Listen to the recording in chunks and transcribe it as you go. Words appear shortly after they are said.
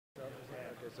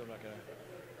so I'm not gonna.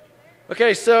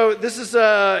 Okay, so this is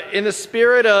in the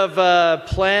spirit of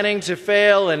planning to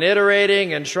fail and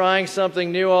iterating and trying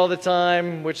something new all the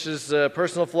time, which is a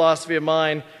personal philosophy of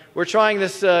mine. We're trying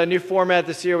this new format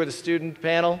this year with a student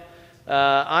panel.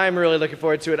 I'm really looking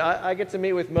forward to it. I get to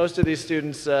meet with most of these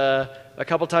students a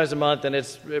couple times a month, and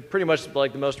it's pretty much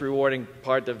like the most rewarding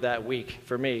part of that week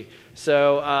for me.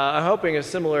 So I'm hoping a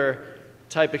similar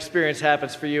type experience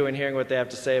happens for you in hearing what they have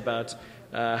to say about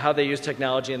how they use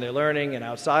technology in their learning and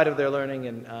outside of their learning.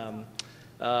 And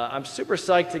I'm super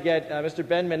psyched to get Mr.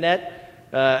 Ben Minette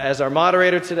as our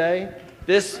moderator today.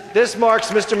 This marks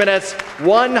Mr. Minette's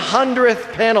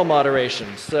 100th panel moderation.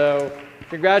 So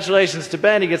congratulations to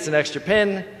Ben. He gets an extra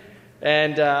pin.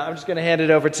 And I'm just going to hand it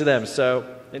over to them.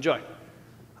 So enjoy.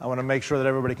 I want to make sure that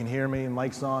everybody can hear me.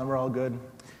 Mic's on. We're all good.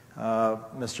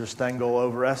 Mr. Stengel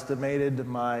overestimated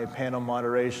my panel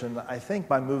moderation, I think,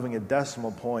 by moving a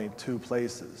decimal point 2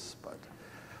 places, but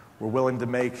we're willing to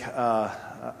make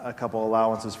a couple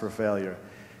allowances for failure.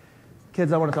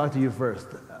 Kids, I want to talk to you first.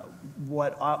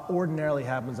 What ordinarily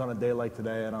happens on a day like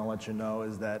today, and I'll let you know,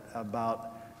 is that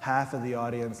about half of the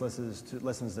audience listens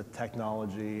to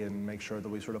technology and make sure that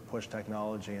we sort of push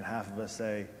technology, and half of us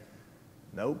say,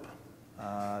 nope.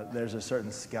 There's a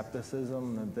certain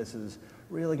skepticism that this is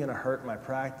really going to hurt my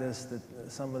practice, that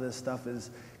some of this stuff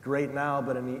is great now,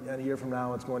 but in a year from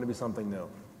now it's going to be something new.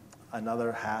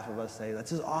 Another half of us say,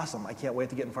 this is awesome, I can't wait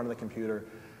to get in front of the computer,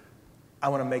 I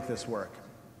want to make this work.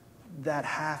 That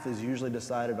half is usually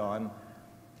decided on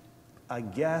a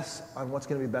guess on what's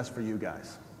going to be best for you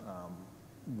guys.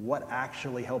 What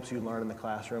actually helps you learn in the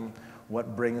classroom,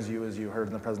 what brings you, as you heard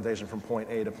in the presentation, from point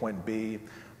A to point B,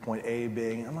 point A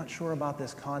being, I'm not sure about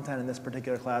this content in this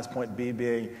particular class, point B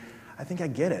being, I think I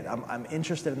get it. I'm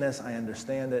interested in this. I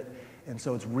understand it. And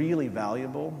so it's really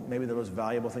valuable, maybe the most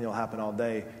valuable thing that will happen all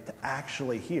day, to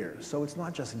actually hear. So it's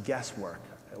not just guesswork,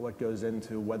 what goes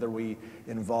into whether we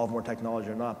involve more technology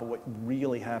or not, but what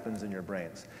really happens in your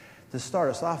brains. To start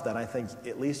us off then, I think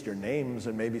at least your names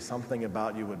and maybe something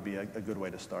about you would be a good way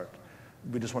to start.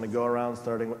 We just want to go around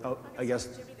starting with, I guess.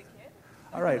 Jimmy the kid?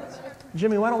 All right.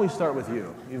 Jimmy, why don't we start with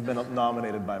you? You've been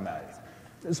nominated by Maddie.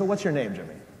 So what's your name,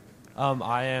 Jimmy?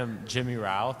 I am Jimmy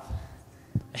Routh,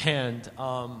 and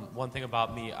one thing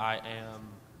about me, I'm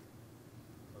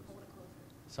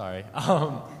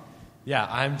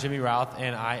Jimmy Routh,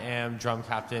 and I am drum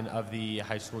captain of the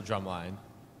high school drum line.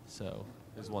 So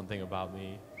there's one thing about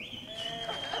me.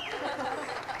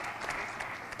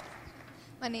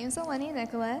 My name's Eleni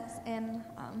Nicholas, and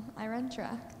I run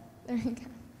track. There you go.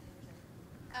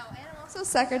 Oh, and I'm also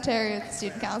secretary of the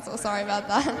student council. Sorry about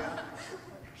that.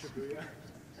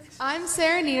 I'm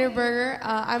Sarah Niederberger.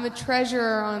 I'm a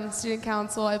treasurer on student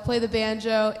council. I play the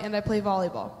banjo and I play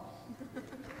volleyball.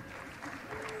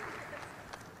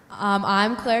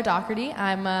 I'm Claire Doherty.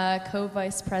 I'm a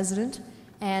co-vice president,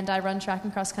 and I run track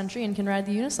and cross country and can ride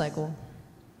the unicycle.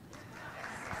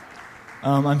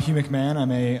 I'm Hugh McMahon.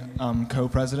 I'm a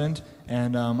co-president,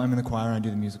 and I'm in the choir and I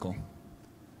do the musical.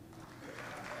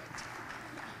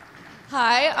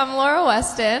 Hi, I'm Laura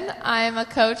Weston. I'm a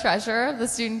co-treasurer of the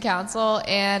Student Council,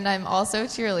 and I'm also a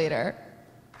cheerleader.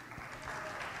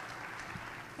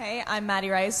 Hey, I'm Maddie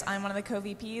Rice. I'm one of the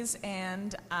co-VPs,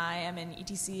 and I am an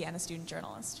ETC and a student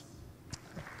journalist.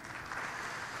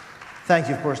 Thank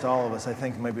you, of course, to all of us. I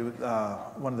think maybe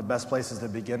one of the best places to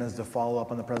begin is to follow up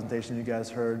on the presentation you guys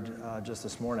heard just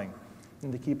this morning.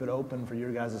 And to keep it open for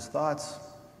your guys' thoughts,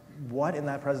 what in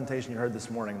that presentation you heard this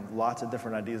morning, lots of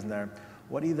different ideas in there,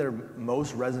 what either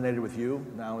most resonated with you,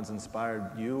 now it's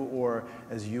inspired you, or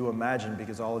as you imagined,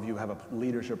 because all of you have a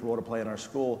leadership role to play in our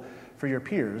school, for your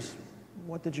peers,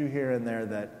 what did you hear in there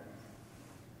that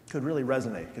could really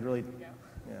resonate, could really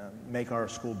make our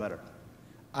school better?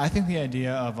 I think the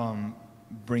idea of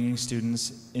bringing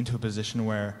students into a position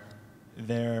where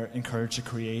they're encouraged to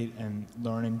create and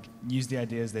learn and use the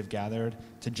ideas they've gathered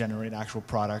to generate actual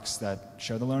products that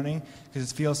show the learning, because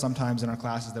it feels sometimes in our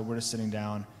classes that we're just sitting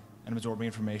down and absorbing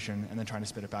information and then trying to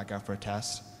spit it back out for a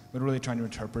test, but really trying to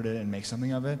interpret it and make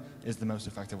something of it is the most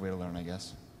effective way to learn, I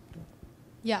guess.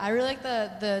 Yeah, I really like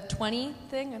the 20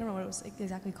 thing. I don't know what it was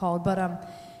exactly called, but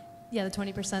yeah, the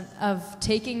 20% of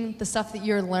taking the stuff that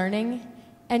you're learning.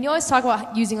 And you always talk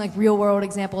about using like real world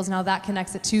examples and how that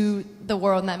connects it to the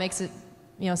world, and that makes it,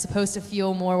 supposed to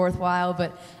feel more worthwhile,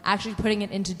 but actually putting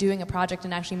it into doing a project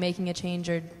and actually making a change,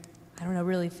 or I don't know,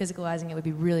 really physicalizing it would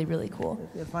be really, really cool.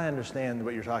 If I understand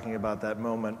what you're talking about, that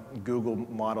moment, Google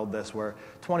modeled this where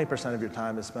 20% of your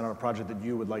time is spent on a project that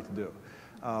you would like to do.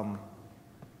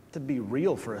 To be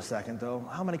real for a second, though,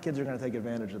 how many kids are going to take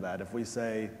advantage of that? If we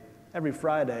say, every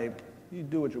Friday, you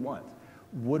do what you want.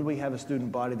 would we have a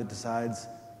student body that decides,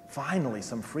 finally,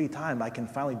 some free time, I can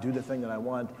finally do the thing that I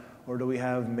want? Or do we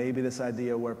have maybe this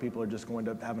idea where people are just going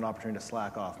to have an opportunity to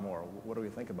slack off more? What do we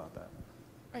think about that?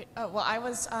 Right. Oh, well, I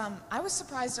was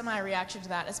surprised at my reaction to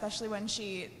that, especially when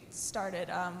she started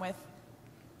with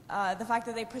the fact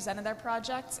that they presented their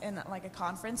projects in like a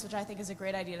conference, which I think is a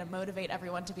great idea to motivate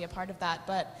everyone to be a part of that.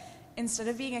 But instead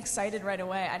of being excited right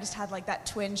away, I just had like that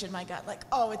twinge in my gut, like,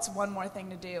 oh, it's one more thing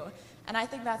to do. And I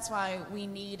think that's why we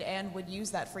need and would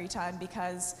use that free time,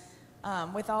 because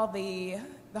with all the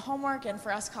homework and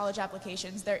for us college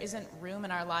applications, there isn't room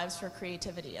in our lives for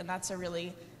creativity. And that's a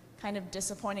really kind of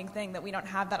disappointing thing, that we don't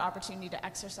have that opportunity to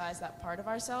exercise that part of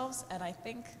ourselves. And I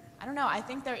think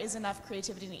there is enough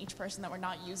creativity in each person that we're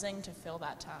not using to fill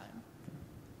that time.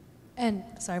 And,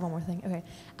 sorry, one more thing. Okay.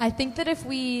 I think that if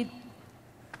we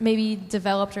maybe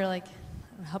developed or like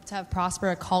helped to have prosper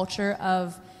a culture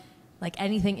of like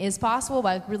anything is possible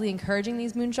by really encouraging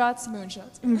these moonshots.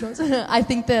 I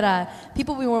think that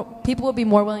people will be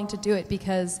more willing to do it,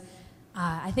 because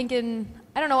I think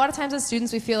I don't know, a lot of times as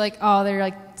students we feel like, oh, there are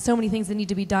like so many things that need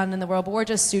to be done in the world, but we're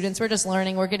just students, we're just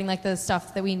learning, we're getting like the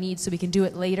stuff that we need so we can do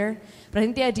it later. But I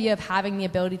think the idea of having the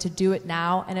ability to do it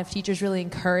now, and if teachers really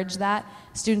encourage that,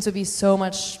 students would be so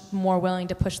much more willing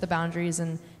to push the boundaries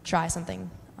and try something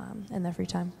in their free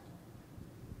time.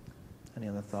 Any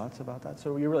other thoughts about that?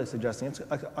 So you're really suggesting it's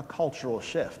a cultural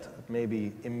shift.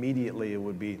 Maybe immediately it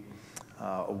would be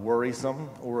worrisome,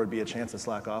 or it would be a chance to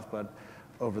slack off, but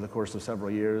over the course of several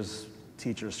years,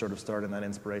 teachers sort of start and that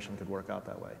inspiration could work out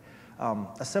that way.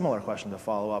 A similar question to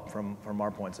follow up from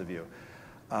our points of view.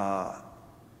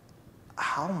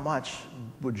 How much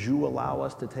would you allow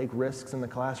us to take risks in the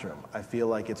classroom? I feel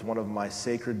like it's one of my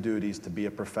sacred duties to be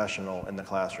a professional in the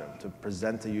classroom, to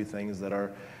present to you things that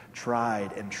are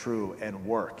tried and true and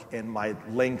work, and my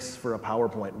links for a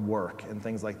PowerPoint work and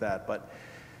things like that. But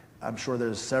I'm sure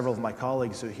there's several of my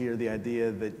colleagues who hear the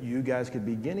idea that you guys could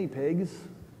be guinea pigs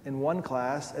in one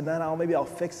class, and then maybe I'll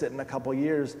fix it in a couple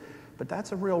years. But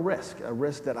that's a real risk, a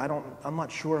risk that I'm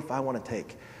not sure if I want to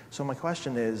take. So my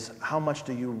question is, how much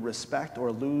do you respect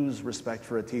or lose respect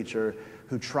for a teacher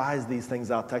who tries these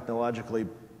things out technologically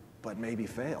but maybe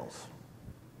fails?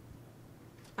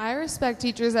 I respect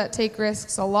teachers that take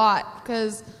risks a lot,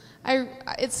 because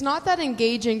it's not that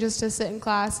engaging just to sit in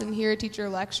class and hear a teacher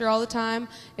lecture all the time.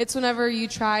 It's whenever you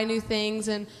try new things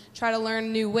and try to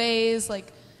learn new ways,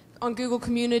 like on Google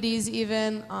Communities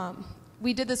even.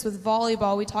 We did this with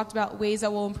volleyball. We talked about ways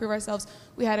that will improve ourselves.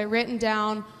 We had it written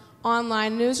down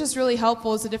online, and it was just really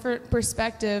helpful. It's a different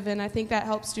perspective, and I think that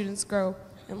helps students grow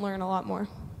and learn a lot more.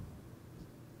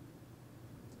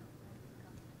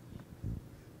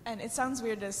 And it sounds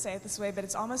weird to say it this way, but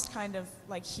it's almost kind of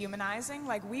like humanizing.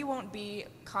 Like, we won't be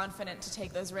confident to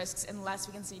take those risks unless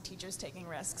we can see teachers taking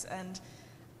risks. And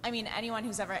I mean, anyone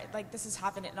who's ever, like, this has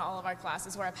happened in all of our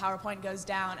classes where a PowerPoint goes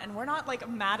down, and we're not like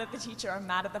mad at the teacher or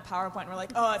mad at the PowerPoint. We're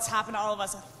like, oh, it's happened to all of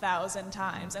us 1,000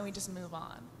 times, and we just move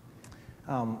on.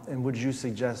 And would you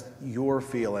suggest your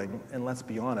feeling, and let's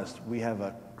be honest, we have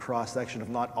a cross-section of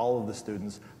not all of the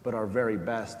students, but our very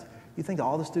best. You think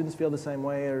all the students feel the same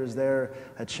way, or is there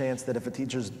a chance that if a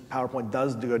teacher's PowerPoint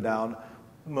does go down,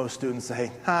 most students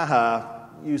say, ha ha,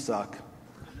 you suck?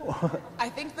 I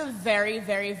think the very,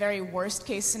 very, very worst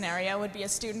case scenario would be a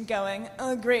student going,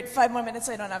 oh great, 5 more minutes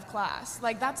I don't have class.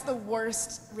 Like, that's the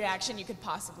worst reaction you could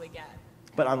possibly get.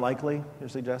 But unlikely, you're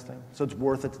suggesting? So it's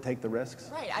worth it to take the risks?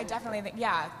 Right, I definitely think,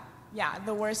 yeah,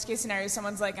 the worst case scenario is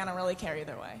someone's like, I don't really care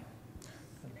either way.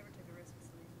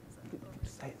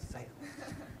 Say it.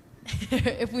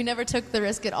 If we never took the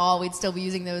risk at all, we'd still be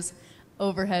using those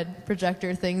overhead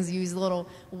projector things, use little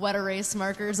wet erase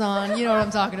markers on. You know what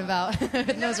I'm talking about.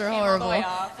 Those are horrible.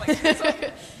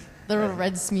 The little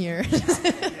red smear.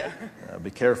 Be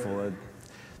careful.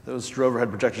 Those overhead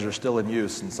projectors are still in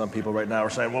use, and some people right now are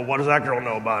saying, well, what does that girl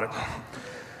know about it?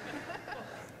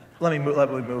 Let me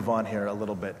move on here a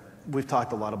little bit. We've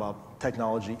talked a lot about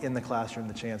technology in the classroom,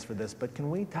 the chance for this, but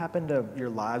can we tap into your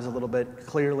lives a little bit?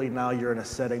 Clearly now you're in a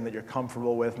setting that you're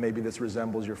comfortable with. Maybe this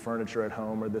resembles your furniture at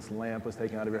home, or this lamp was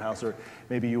taken out of your house, or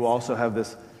maybe you also have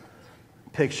this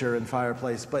picture and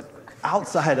fireplace. But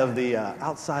outside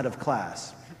of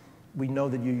class, we know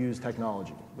that you use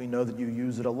technology. We know that you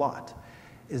use it a lot.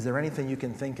 Is there anything you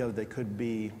can think of that could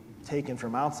be taken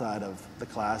from outside of the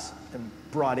class and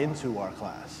brought into our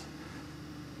class?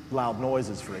 Loud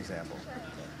noises, for example.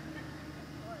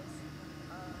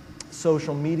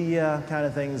 Social media kind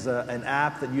of things, an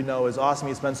app that you know is awesome,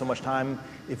 you spend so much time.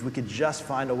 If we could just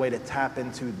find a way to tap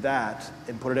into that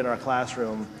and put it in our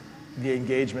classroom, the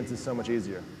engagement is so much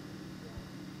easier.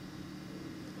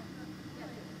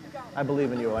 I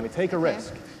believe in you, Eleni. Take a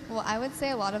risk. Well, I would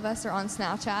say a lot of us are on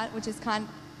Snapchat, which is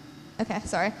okay,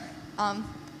 sorry.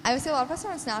 I would say a lot of us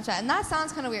are on Snapchat, and that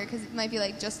sounds kind of weird because it might be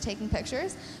like just taking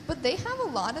pictures, but they have a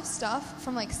lot of stuff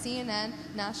from like CNN,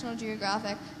 National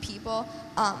Geographic, People,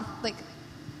 like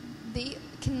they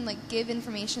can like give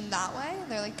information that way.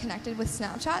 They're like connected with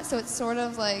Snapchat, so it's sort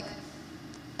of like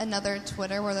another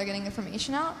Twitter where they're getting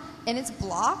information out, and it's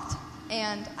blocked,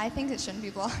 and I think it shouldn't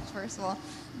be blocked, first of all,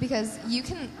 because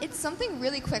it's something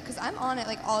really quick, because I'm on it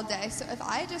like all day, so if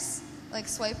I just like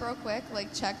swipe real quick,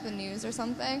 like check the news or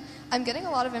something, I'm getting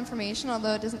a lot of information,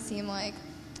 although it doesn't seem like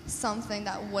something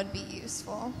that would be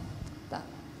useful.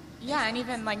 Yeah, and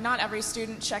even like not every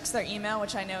student checks their email,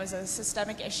 which I know is a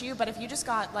systemic issue, but if you just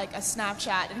got like a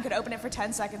Snapchat and could open it for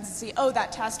 10 seconds and see, oh,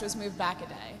 that test was moved back a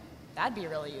day, that'd be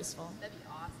really useful. That'd be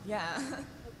awesome. Yeah.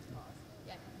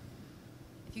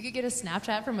 If you could get a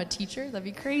Snapchat from a teacher, that'd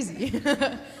be crazy.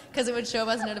 Because it would show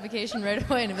us a notification right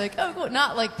away and it'd be like, oh, cool.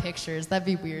 Not like pictures, that'd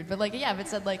be weird. But like, yeah, if it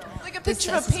said like a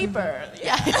picture of paper.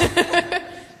 Yeah.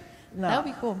 No, that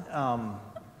would be cool.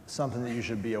 Something that you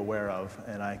should be aware of,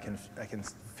 and I can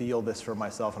feel this for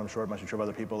myself, and I'm sure it must be true of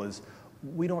other people, is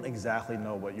we don't exactly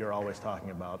know what you're always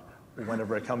talking about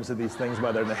whenever it comes to these things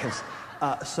by their names.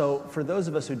 So for those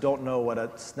of us who don't know what a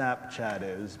Snapchat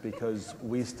is, because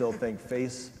we still think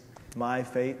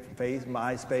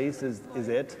MySpace is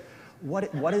it.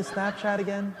 What is Snapchat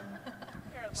again?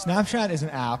 Snapchat is an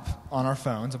app on our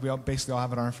phones. We basically all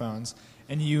have it on our phones.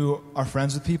 And you are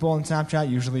friends with people on Snapchat,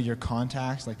 usually your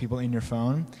contacts, like people in your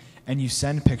phone, and you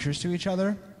send pictures to each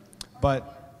other,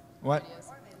 but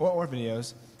or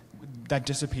videos that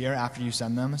disappear after you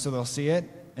send them. So they'll see it,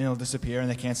 and it'll disappear, and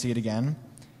they can't see it again.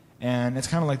 And it's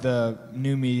kind of like the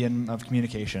new medium of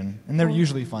communication. And they're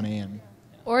usually funny.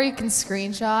 Or you can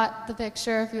screenshot the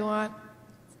picture if you want.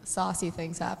 Saucy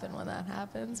things happen when that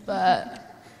happens,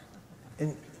 but...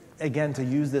 And again, to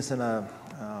use this in a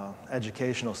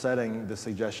educational setting, the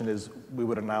suggestion is we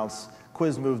would announce,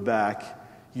 quiz moved back,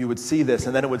 you would see this,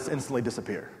 and then it would instantly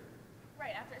disappear.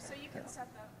 Right, so you can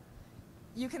set them.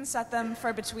 You can set them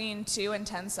for between 2 and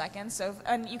 10 seconds.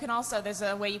 And you can also, there's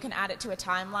a way you can add it to a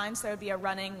timeline, so there would be a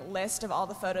running list of all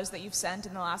the photos that you've sent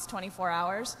in the last 24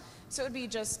 hours. So it would be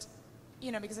just,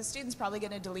 because a student's probably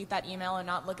going to delete that email and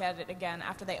not look at it again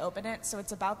after they open it. So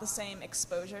it's about the same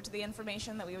exposure to the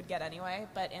information that we would get anyway,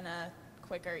 but in a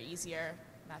quicker, easier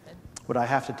method. Would I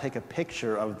have to take a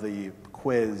picture of the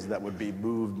quiz that would be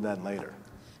moved then later?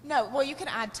 No, well, you can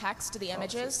add text to the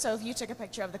images. So if you took a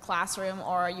picture of the classroom,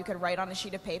 or you could write on a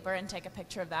sheet of paper and take a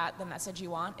picture of that, the message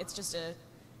you want.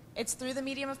 It's through the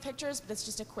medium of pictures, but it's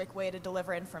just a quick way to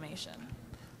deliver information.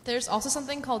 There's also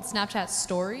something called Snapchat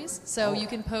Stories. So you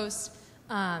can post,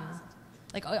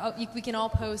 we can all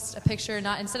post a picture,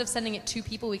 instead of sending it to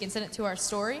people, we can send it to our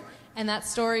story. And that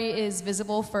story is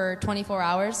visible for 24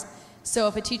 hours. So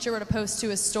if a teacher were to post to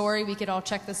a story, we could all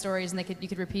check the stories, and you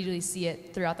could repeatedly see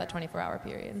it throughout that 24-hour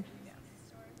period.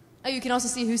 Oh, you can also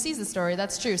see who sees the story.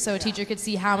 That's true. So a teacher could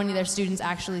see how many of their students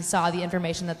actually saw the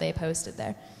information that they posted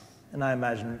there. And I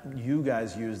imagine you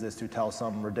guys use this to tell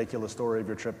some ridiculous story of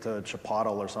your trip to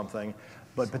Chipotle or something.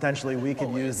 But potentially we could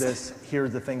use this,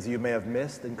 here's the things that you may have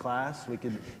missed in class. We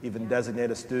could even designate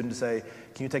a student to say,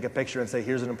 can you take a picture and say,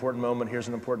 here's an important moment, here's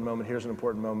an important moment, here's an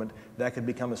important moment. That could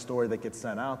become a story that gets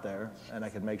sent out there, and I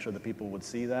could make sure that people would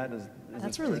see that.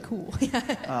 That's really cool.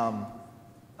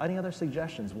 Any other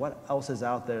suggestions? What else is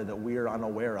out there that we're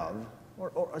unaware of,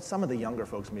 or some of the younger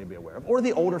folks may be aware of, or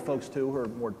the older folks too, who are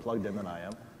more plugged in than I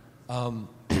am?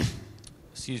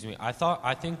 Excuse me.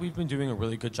 I think we've been doing a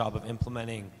really good job of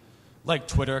implementing like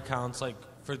Twitter accounts, like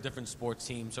for different sports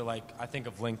teams, or like I think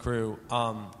of Link Crew,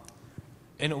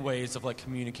 in ways of like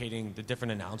communicating the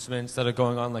different announcements that are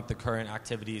going on, like the current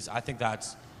activities. I think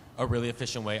that's a really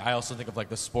efficient way. I also think of like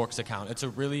the sports account. It's a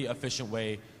really efficient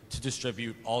way to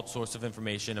distribute all sorts of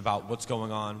information about what's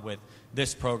going on with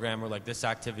this program or like this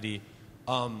activity.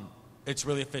 It's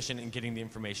really efficient in getting the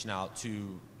information out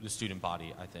to the student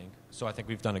body, I think. So I think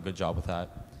we've done a good job with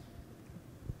that.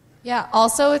 Yeah,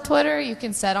 also with Twitter, you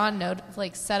can set up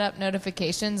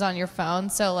notifications on your phone.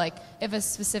 So like if a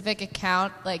specific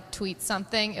account like tweets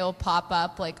something, it will pop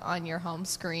up like on your home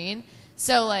screen.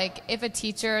 So like if a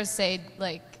teacher say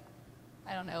like,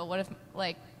 I don't know what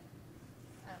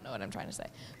I'm trying to say.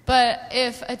 But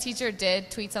if a teacher did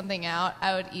tweet something out,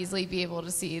 I would easily be able to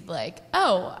see like,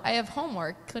 oh, I have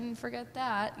homework. Couldn't forget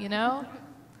that,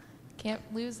 Can't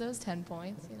lose those 10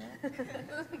 points,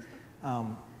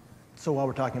 So while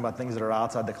we're talking about things that are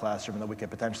outside the classroom and that we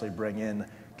could potentially bring in,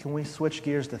 can we switch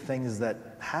gears to things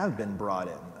that have been brought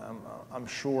in? I'm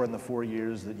sure in the 4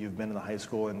 years that you've been in the high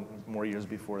school and more years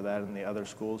before that in the other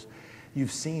schools,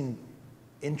 you've seen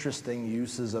interesting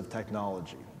uses of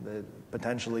technology that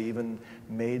potentially even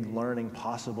made learning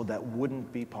possible that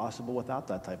wouldn't be possible without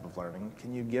that type of learning.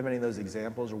 Can you give any of those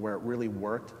examples of where it really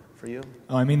worked for you?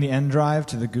 Oh, I mean the N Drive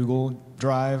to the Google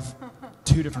Drive,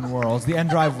 two different worlds. The N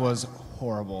Drive was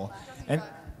horrible. And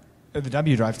the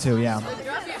W Drive too, yeah.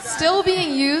 Still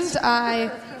being used.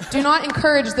 I do not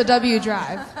encourage the W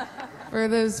Drive for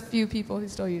those few people who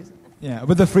still use it. Yeah,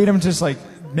 but the freedom to just like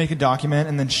make a document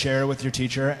and then share it with your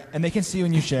teacher, and they can see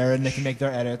when you share it, and they can make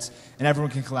their edits, and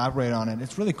everyone can collaborate on it.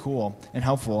 It's really cool and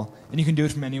helpful, and you can do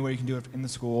it from anywhere. You can do it in the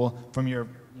school, from your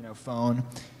phone.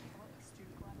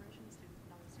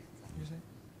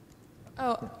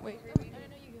 Oh, wait.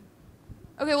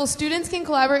 Okay, well, students can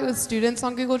collaborate with students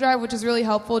on Google Drive, which is really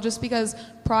helpful just because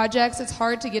projects, it's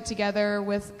hard to get together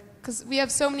with, because we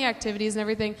have so many activities and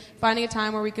everything. Finding a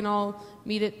time where we can all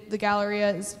meet at the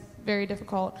Galleria is very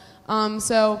difficult.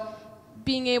 So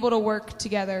being able to work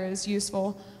together is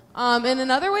useful. And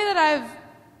another way that I've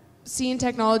seen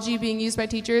technology being used by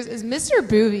teachers is Mr.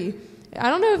 Boovie. I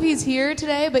don't know if he's here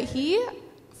today, but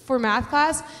for math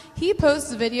class, he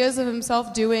posts videos of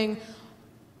himself doing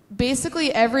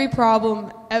basically every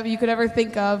problem you could ever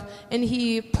think of, and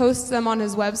he posts them on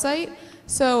his website.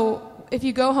 So if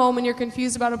you go home and you're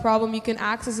confused about a problem, you can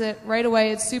access it right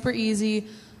away. It's super easy,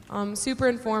 super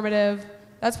informative.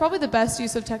 That's probably the best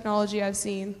use of technology I've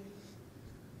seen.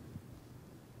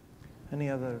 Any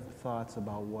other thoughts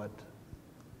about what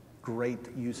great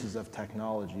uses of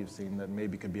technology you've seen that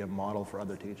maybe could be a model for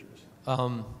other teachers?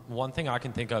 One thing I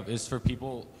can think of is for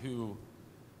people who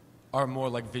are more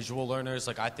like visual learners.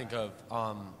 Like I think of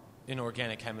in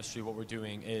organic chemistry, what we're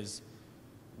doing is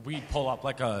we pull up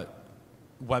like a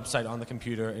website on the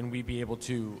computer, and we'd be able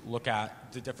to look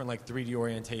at the different like 3D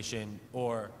orientation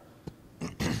or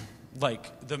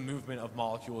like the movement of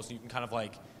molecules. You can kind of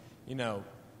like,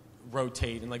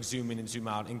 rotate and like zoom in and zoom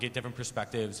out and get different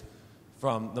perspectives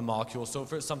from the molecules. So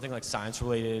for something like science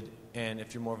related, and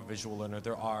if you're more of a visual learner,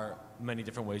 there are many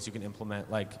different ways you can implement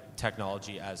like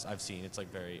technology, as I've seen. It's like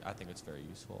I think it's very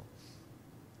useful.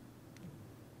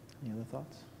 Any other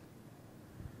thoughts?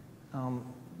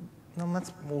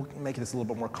 We'll make this a little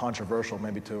bit more controversial,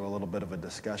 maybe to a little bit of a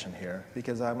discussion here,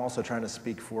 because I'm also trying to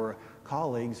speak for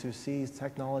colleagues who see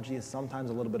technology as sometimes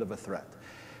a little bit of a threat.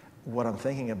 What I'm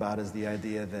thinking about is the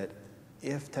idea that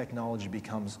if technology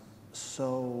becomes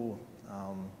so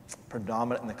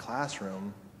predominant in the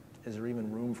classroom, is there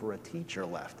even room for a teacher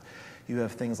left? You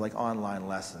have things like online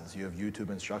lessons, you have YouTube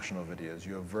instructional videos,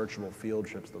 you have virtual field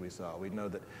trips that we saw. We know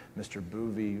that Mr.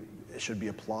 Boovie should be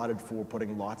applauded for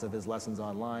putting lots of his lessons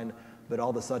online, but all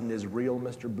of a sudden is real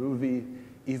Mr. Boovie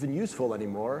even useful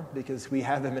anymore because we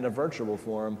have him in a virtual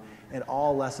form, and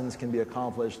all lessons can be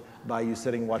accomplished by you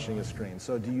sitting watching a screen.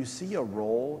 So do you see a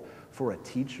role for a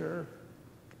teacher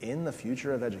in the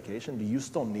future of education? Do you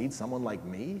still need someone like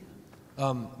me?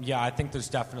 Yeah, I think there's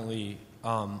definitely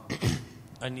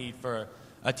a need for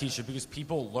a teacher because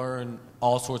people learn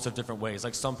all sorts of different ways.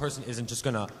 Like some person isn't just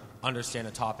going to understand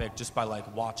a topic just by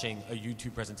like watching a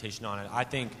YouTube presentation on it. I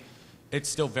think it's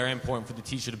still very important for the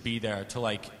teacher to be there to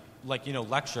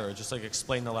lecture, just like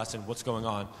explain the lesson, what's going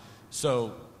on,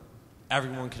 so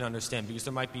everyone can understand, because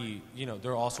there might be,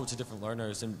 there are all sorts of different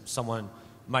learners, and someone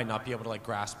might not be able to like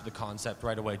grasp the concept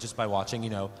right away just by watching,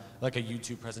 like a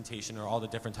YouTube presentation or all the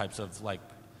different types of like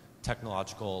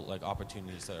technological like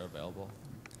opportunities that are available.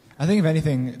 I think if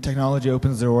anything, technology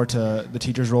opens the door to the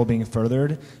teacher's role being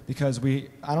furthered, because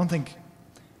I don't think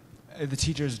the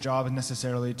teacher's job is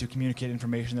necessarily to communicate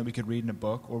information that we could read in a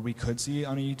book or we could see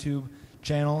on a YouTube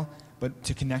channel, but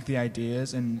to connect the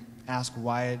ideas and ask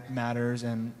why it matters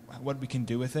and what we can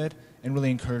do with it, and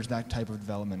really encourage that type of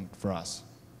development for us.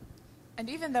 And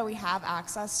even though we have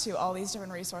access to all these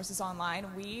different resources online,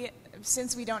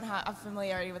 since we don't have a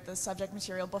familiarity with the subject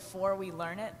material before we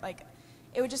learn it,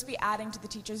 it would just be adding to the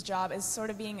teacher's job as sort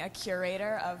of being a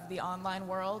curator of the online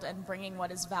world and bringing what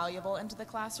is valuable into the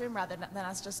classroom rather than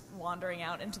us just wandering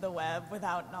out into the web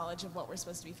without knowledge of what we're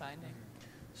supposed to be finding.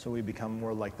 So we become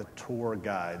more like the tour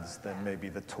guides than maybe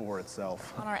the tour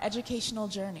itself. On our educational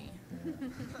journey.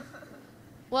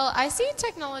 Well, I see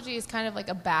technology as kind of like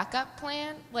a backup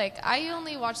plan. Like, I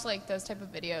only watch like those type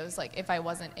of videos like if I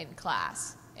wasn't in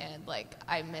class and like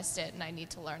I missed it and I need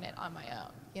to learn it on my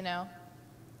own,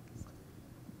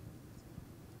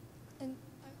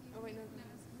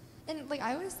 And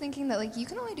I was thinking that you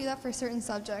can only do that for certain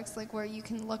subjects, where you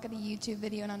can look at a YouTube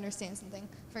video and understand something.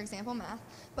 For example, math.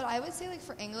 But I would say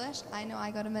for English, I know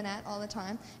I go to Manette all the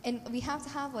time, and we have to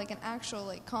have an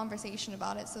actual conversation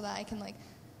about it so that I can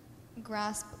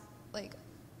grasp like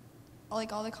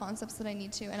all the concepts that I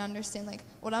need to and understand like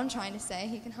what I'm trying to say.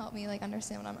 He can help me like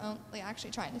understand what I'm like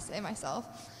actually trying to say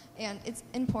myself. And it's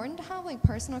important to have like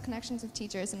personal connections with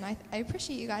teachers, and I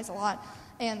appreciate you guys a lot.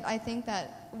 And I think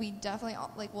that we definitely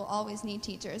like will always need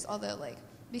teachers, although like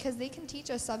because they can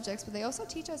teach us subjects, but they also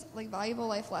teach us like valuable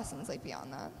life lessons like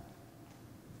beyond that.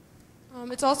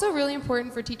 It's also really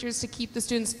important for teachers to keep the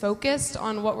students focused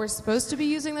on what we're supposed to be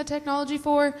using the technology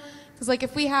for. Because like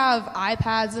if we have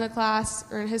iPads in a class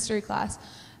or in a history class,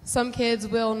 some kids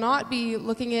will not be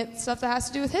looking at stuff that has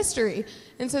to do with history.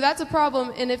 And so that's a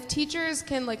problem. And if teachers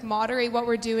can like moderate what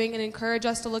we're doing and encourage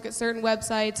us to look at certain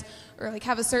websites or like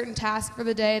have a certain task for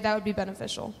the day, that would be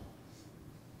beneficial.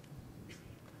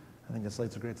 I think that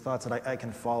slates are great thoughts, and I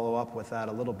can follow up with that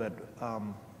a little bit.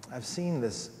 I've seen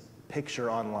this picture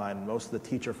online. Most of the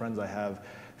teacher friends I have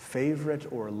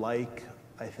favorite or like,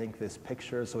 I think, this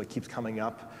picture, so it keeps coming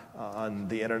up on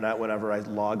the internet whenever I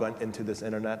log into this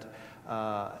internet.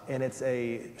 And it's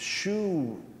a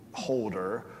shoe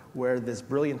holder where this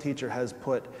brilliant teacher has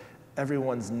put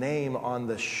everyone's name on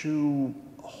the shoe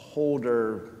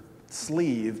holder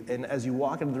sleeve, and as you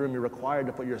walk into the room, you're required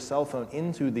to put your cell phone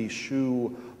into the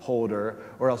shoe holder,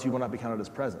 or else you will not be counted as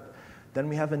present. Then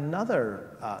we have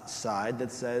another side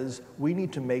that says we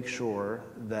need to make sure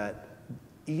that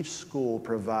each school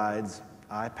provides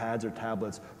iPads or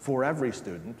tablets for every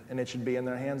student, and it should be in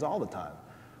their hands all the time.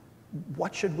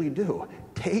 What should we do?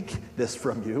 Take this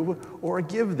from you or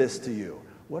give this to you?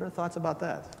 What are thoughts about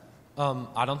that?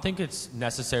 I don't think it's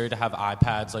necessary to have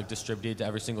iPads like distributed to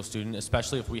every single student,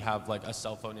 especially if we have like a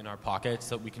cell phone in our pockets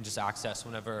that we can just access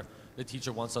whenever the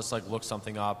teacher wants us to like look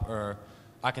something up. Or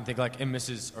I can think like in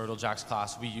Mrs. Erdeljack's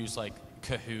class, we use like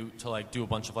Kahoot to like do a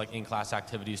bunch of like in-class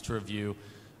activities to review,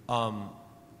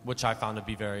 which I found to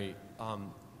be very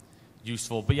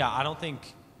useful. But yeah, I don't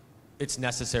think it's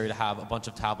necessary to have a bunch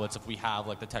of tablets if we have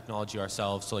like the technology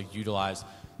ourselves to like utilize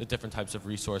the different types of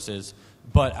resources.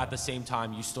 But at the same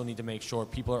time, you still need to make sure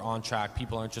people are on track.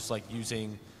 People aren't just like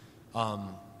using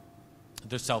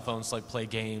their cell phones to like play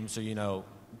games or, you know,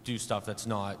 do stuff that's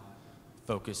not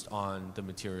focused on the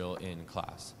material in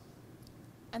class.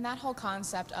 And that whole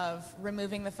concept of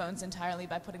removing the phones entirely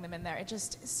by putting them in there, it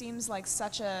just seems like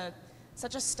such a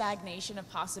stagnation of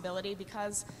possibility,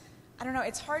 because I don't know,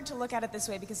 it's hard to look at it this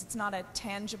way because it's not a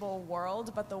tangible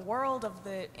world, but the world of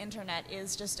the internet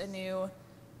is just a new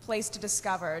place to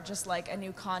discover, just like a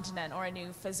new continent or a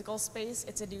new physical space.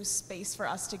 It's a new space for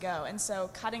us to go. And so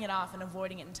cutting it off and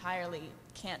avoiding it entirely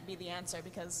can't be the answer,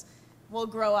 because we'll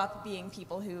grow up being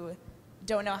people who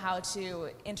don't know how to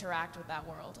interact with that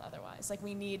world otherwise. Like,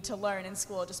 we need to learn in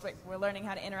school, just like we're learning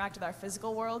how to interact with our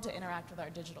physical world to interact with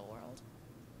our digital world.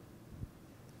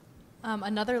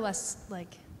 Another less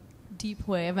like deep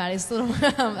way of Maddie's little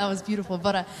that was beautiful,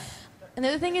 but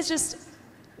another thing is just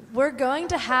we're going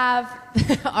to have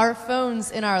our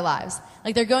phones in our lives.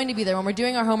 Like, they're going to be there. When we're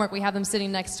doing our homework, we have them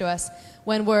sitting next to us.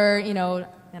 When we're,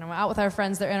 out with our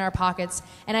friends, they're in our pockets.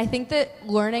 And I think that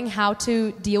learning how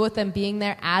to deal with them being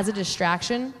there as a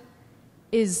distraction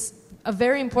is a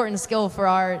very important skill for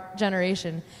our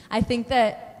generation. I think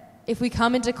that if we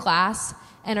come into class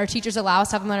and our teachers allow us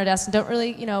to have them on our desk and don't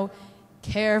really,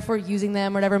 care if we're using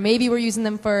them or whatever, maybe we're using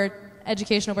them for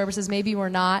educational purposes, maybe we're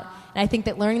not. And I think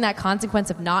that learning that consequence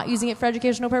of not using it for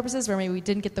educational purposes, where maybe we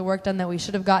didn't get the work done that we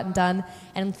should have gotten done,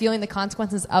 and feeling the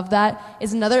consequences of that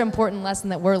is another important lesson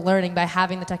that we're learning by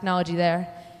having the technology there.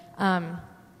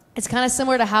 It's kind of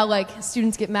similar to how like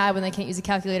students get mad when they can't use a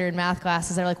calculator in math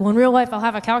classes. They're like, well, in real life, I'll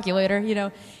have a calculator.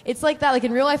 It's like that. Like,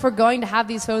 in real life, we're going to have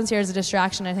these phones here as a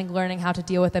distraction. I think learning how to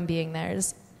deal with them being there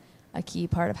is a key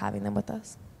part of having them with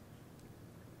us.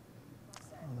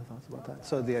 About that.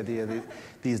 So the idea that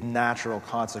these natural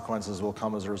consequences will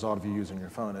come as a result of you using your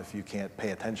phone. If you can't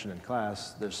pay attention in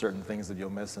class, there's certain things that you'll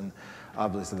miss, and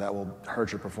obviously that will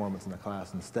hurt your performance in the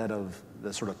class. Instead of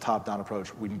the sort of top-down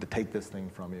approach, we need to take this thing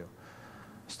from you.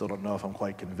 Still don't know if I'm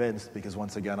quite convinced, because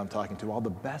once again, I'm talking to all the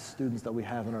best students that we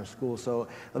have in our school. So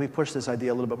let me push this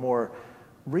idea a little bit more.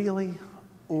 Really?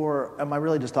 Or am I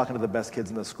really just talking to the best kids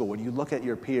in the school? When you look at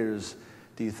your peers,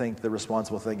 do you think the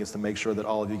responsible thing is to make sure that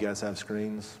all of you guys have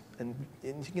screens? And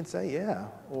you can say, yeah,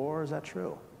 or is that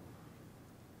true?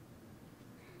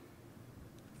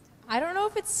 I don't know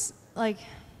if it's like,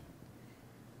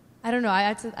 I don't know.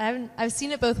 I've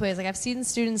seen it both ways. Like, I've seen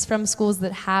students from schools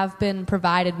that have been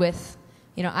provided with,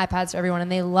 iPads for everyone,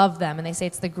 and they love them, and they say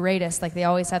it's the greatest. Like, they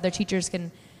always have, their teachers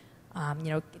can,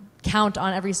 count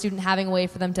on every student having a way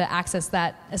for them to access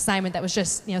that assignment that was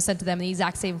just, sent to them in the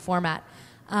exact same format.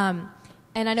 And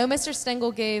I know Mr.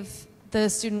 Stengel gave the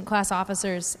student class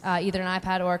officers either an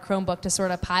iPad or a Chromebook to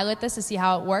sort of pilot this to see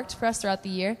how it worked for us throughout the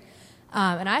year.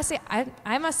 And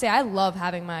I must say, I love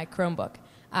having my Chromebook.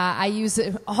 I use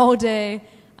it all day,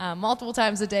 multiple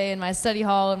times a day in my study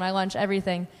hall, in my lunch,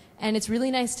 everything. And it's really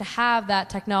nice to have that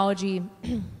technology,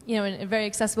 in a very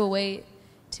accessible way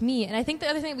to me. And I think the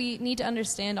other thing we need to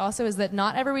understand also is that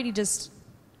not everybody just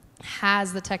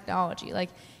has the technology. Like,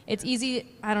 it's easy,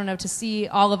 to see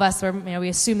all of us, we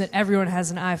assume that everyone has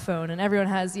an iPhone and everyone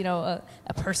has, a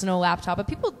personal laptop, but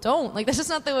people don't. Like, that's just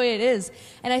not the way it is.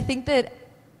 And I think that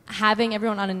having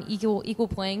everyone on an equal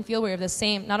playing field where you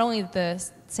have not only the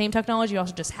same technology, you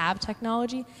also just have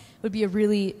technology, would be a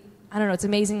really, it's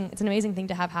amazing. It's an amazing thing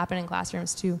to have happen in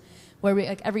classrooms too,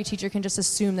 where every teacher can just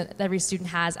assume that every student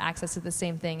has access to the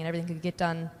same thing and everything could get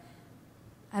done.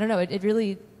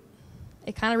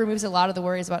 It kind of removes a lot of the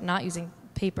worries about not using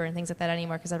paper and things like that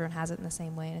anymore because everyone has it in the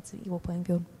same way and it's an equal playing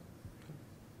field.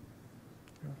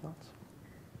 Your thoughts?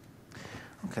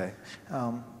 Okay.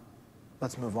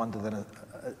 Let's move on to then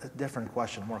a different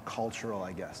question, more cultural,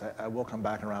 I guess. I will come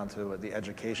back around to the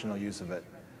educational use of it.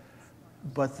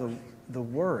 But the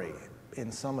worry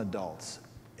in some adults,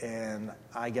 and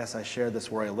I guess I share this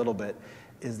worry a little bit,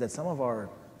 is that some of our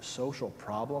social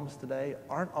problems today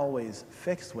aren't always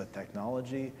fixed with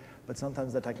technology, but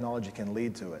sometimes the technology can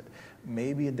lead to it.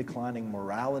 Maybe a declining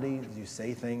morality, you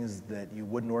say things that you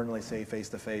wouldn't ordinarily say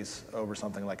face-to-face over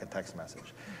something like a text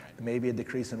message. Maybe a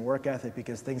decrease in work ethic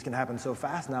because things can happen so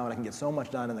fast now and I can get so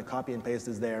much done and the copy and paste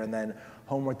is there and then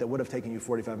homework that would have taken you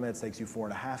 45 minutes takes you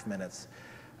 4.5 minutes.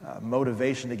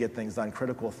 Motivation to get things done,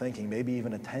 critical thinking, maybe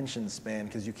even attention span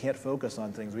because you can't focus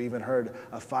on things. We even heard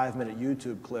a 5-minute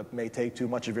YouTube clip may take too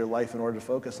much of your life in order to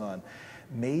focus on.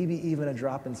 Maybe even a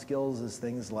drop in skills as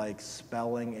things like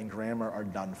spelling and grammar are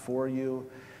done for you.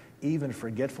 Even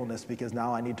forgetfulness because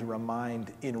now I need to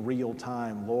remind in real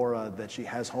time Laura that she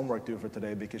has homework due for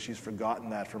today because she's forgotten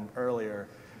that from earlier.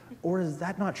 Or is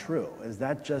that not true? Is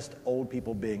that just old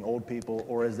people being old people,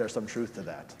 or is there some truth to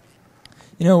that?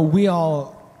 We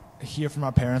all hear from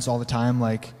our parents all the time,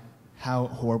 like, how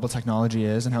horrible technology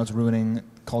is and how it's ruining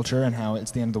culture and how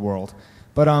it's the end of the world.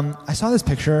 But I saw this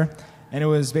picture, and it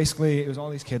was all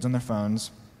these kids on their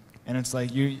phones, and it's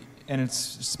like it's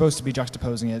supposed to be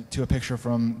juxtaposing it to a picture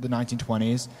from the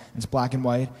 1920s. It's black and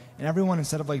white, and everyone,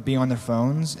 instead of being on their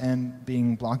phones and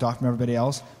being blocked off from everybody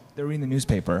else, they're reading the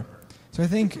newspaper. So I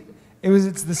think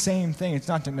it's the same thing. It's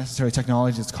not necessarily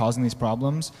technology that's causing these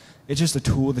problems. It's just a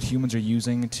tool that humans are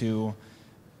using to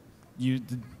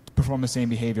perform the same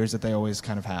behaviors that they always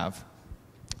kind of have.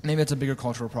 Maybe it's a bigger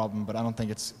cultural problem, but I don't think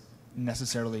it's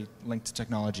necessarily linked to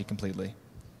technology completely.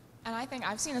 And I think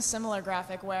I've seen a similar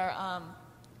graphic where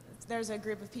there's a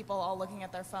group of people all looking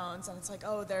at their phones, and it's like,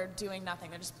 oh, they're doing nothing.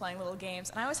 They're just playing little games.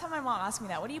 And I always have my mom ask me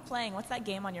that. What are you playing? What's that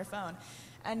game on your phone?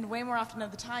 And way more often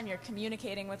of the time, you're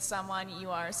communicating with someone. You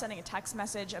are sending a text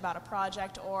message about a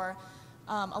project, or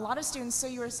a lot of students, so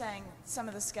you were saying some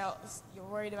of the skills, you're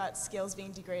worried about skills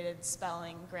being degraded,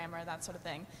 spelling, grammar, that sort of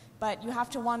thing. But you have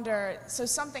to wonder, so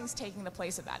something's taking the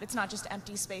place of that. It's not just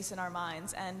empty space in our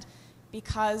minds. And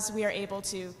because we are able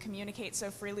to communicate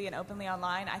so freely and openly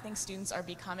online, I think students are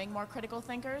becoming more critical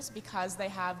thinkers because they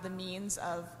have the means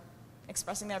of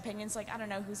expressing their opinions. Like, I don't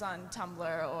know who's on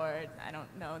Tumblr, or I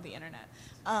don't know the internet.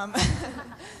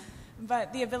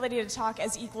 But the ability to talk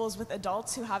as equals with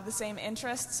adults who have the same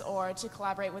interests, or to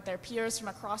collaborate with their peers from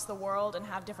across the world and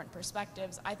have different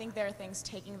perspectives, I think there are things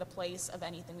taking the place of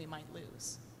anything we might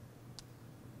lose.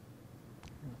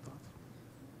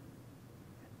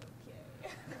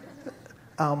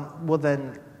 Well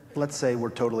then, let's say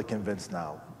we're totally convinced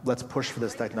now. Let's push for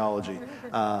this technology.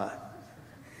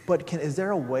 But is there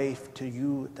a way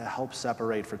to help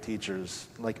separate for teachers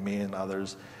like me and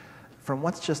others from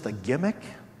what's just a gimmick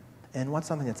and what's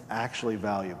something that's actually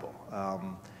valuable?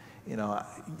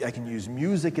 I can use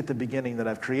music at the beginning that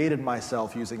I've created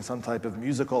myself using some type of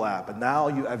musical app, and now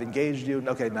I've engaged you, and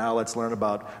okay, now let's learn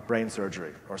about brain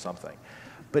surgery or something.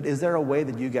 But is there a way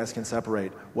that you guys can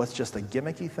separate what's just a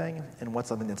gimmicky thing and what's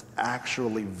something that's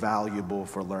actually valuable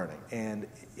for learning? And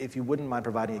if you wouldn't mind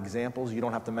providing examples, you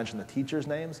don't have to mention the teachers'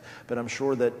 names, but I'm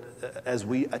sure that as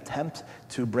we attempt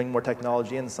to bring more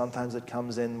technology in, sometimes it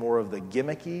comes in more of the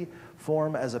gimmicky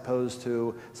form as opposed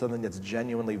to something that's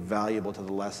genuinely valuable to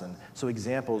the lesson. So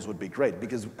examples would be great,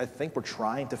 because I think we're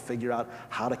trying to figure out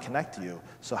how to connect to you.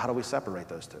 So how do we separate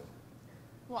those two?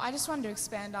 Well, I just wanted to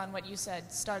expand on what you said,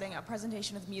 starting a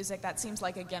presentation with music. That seems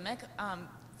like a gimmick.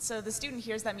 So the student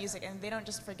hears that music and they don't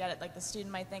just forget it. Like, the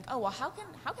student might think, oh, well, how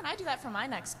can I do that for my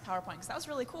next PowerPoint? Because that was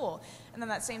really cool. And then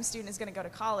that same student is going to go to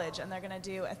college and they're going to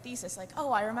do a thesis like,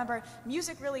 oh, I remember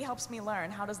music really helps me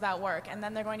learn. How does that work? And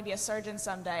then they're going to be a surgeon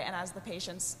someday, and as the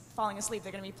patient's falling asleep,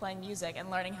 they're going to be playing music and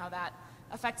learning how that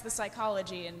affects the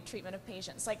psychology and treatment of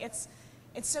patients. Like it's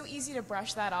so easy to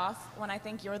brush that off when I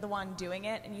think you're the one doing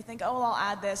it and you think, oh, well, I'll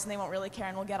add this and they won't really care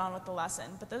and we'll get on with the lesson.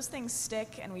 But those things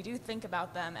stick and we do think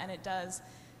about them, and it does.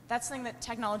 That's the thing that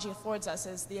technology affords us,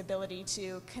 is the ability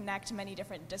to connect many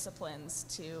different disciplines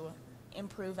to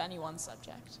improve any one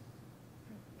subject.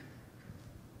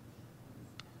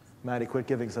 Maddie, quit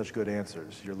giving such good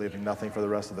answers. You're leaving nothing for the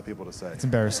rest of the people to say. It's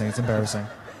embarrassing. It's embarrassing.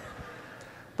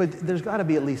 But there's got to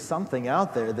be at least something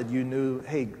out there that you knew,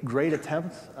 hey, great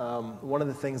attempt. One of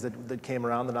the things that came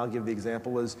around, and I'll give the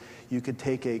example, was you could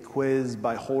take a quiz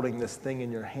by holding this thing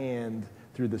in your hand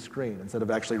through the screen. Instead of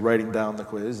actually writing down the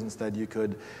quiz, instead you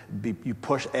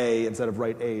push A instead of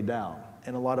write A down.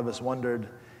 And a lot of us wondered,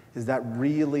 is that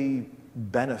really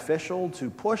beneficial to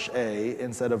push A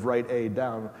instead of write A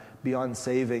down? Beyond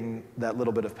saving that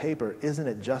little bit of paper, isn't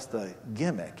it just a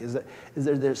gimmick?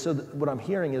 So what I'm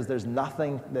hearing is there's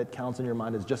nothing that counts in your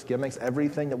mind as just gimmicks.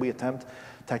 Everything that we attempt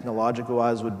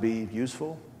technological-wise would be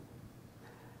useful?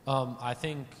 I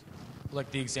think, like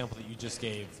the example that you just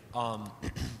gave,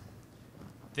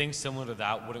 things similar to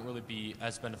that wouldn't really be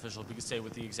as beneficial. Because say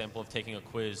with the example of taking a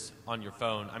quiz on your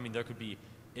phone, I mean, there could be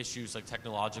issues like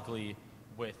technologically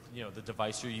with, the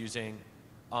device you're using.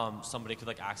 Somebody could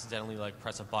accidentally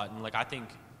press a button. I think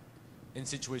in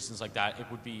situations like that, it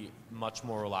would be much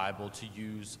more reliable to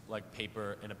use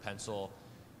paper and a pencil,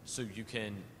 so you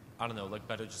can, I don't know,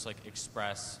 better just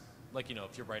express,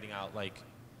 if you're writing out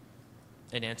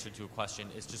an answer to a question,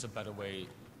 it's just a better way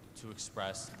to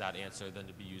express that answer than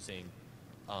to be using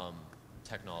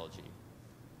technology.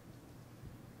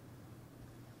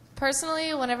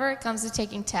 Personally, whenever it comes to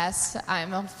taking tests,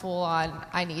 I'm a full-on,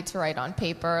 I need to write on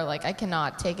paper. I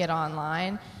cannot take it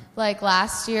online.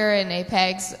 Last year in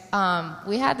Apex,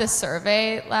 we had this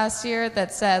survey last year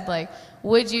that said,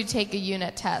 would you take a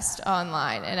unit test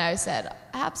online? And I said,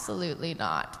 absolutely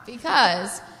not.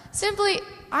 Because simply,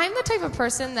 I'm the type of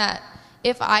person that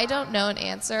if I don't know an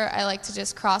answer, I like to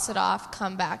just cross it off,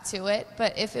 come back to it.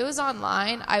 But if it was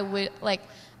online, I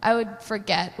would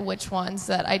forget which ones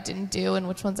that I didn't do and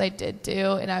which ones I did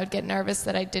do, and I would get nervous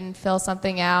that I didn't fill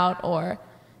something out, or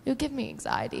it would give me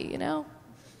anxiety, And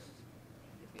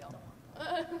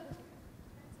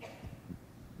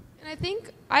I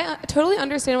think I totally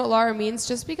understand what Laura means,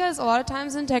 just because a lot of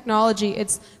times in technology,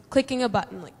 it's clicking a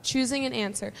button, choosing an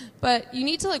answer. But you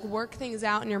need to work things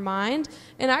out in your mind.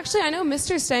 And actually, I know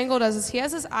Mr. Stengel does this. He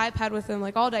has this iPad with him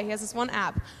all day. He has this one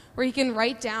app where he can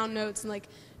write down notes and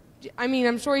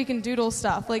I'm sure you can doodle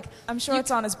stuff. I'm sure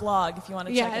it's on his blog if you want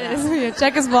to check it out. Yeah,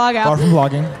 check his blog out. Far from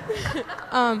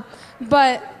blogging.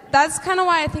 But that's kind of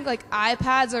why I think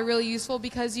iPads are really useful,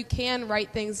 because you can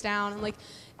write things down, and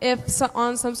if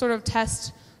on some sort of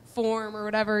test form or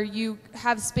whatever you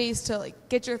have space to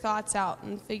get your thoughts out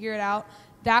and figure it out,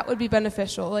 that would be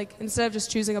beneficial. Instead of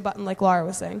just choosing a button like Laura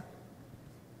was saying.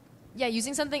 Yeah,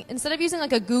 using something instead of using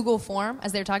a Google form,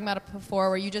 as they were talking about it before,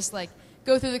 where you just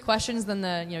go through the questions,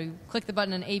 then you click the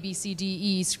button and A, B, C, D,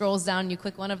 E scrolls down and you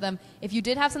click one of them. If you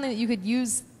did have something that you could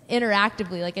use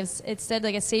interactively, if it said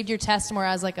it saved your test more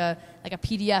as a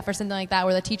PDF or something like that,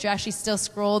 where the teacher actually still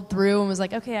scrolled through and was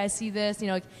okay, I see this.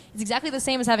 It's exactly the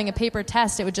same as having a paper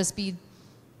test. It would just be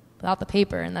without the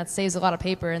paper, and that saves a lot of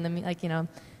paper and then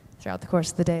throughout the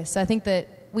course of the day. So I think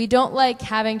that we don't like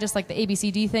having just the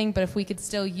ABCD thing, but if we could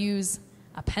still use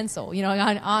a pencil,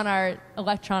 on our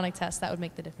electronic test, that would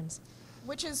make the difference.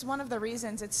 Which is one of the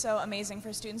reasons it's so amazing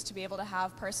for students to be able to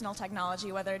have personal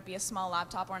technology, whether it be a small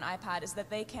laptop or an iPad, is that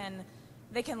they can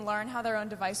learn how their own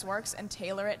device works and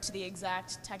tailor it to the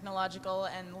exact technological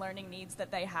and learning needs that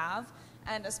they have.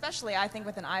 And especially, I think,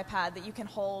 with an iPad that you can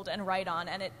hold and write on,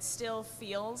 and it still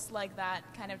feels like that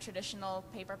kind of traditional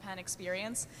paper pen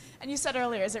experience. And you said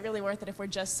earlier, is it really worth it if we're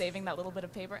just saving that little bit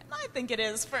of paper? And I think it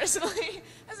is, personally,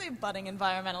 as a budding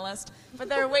environmentalist. But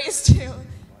there are ways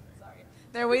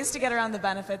to get around the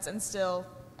benefits and still,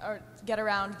 or get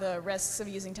around the risks of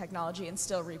using technology and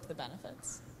still reap the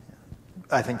benefits.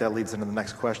 I think that leads into the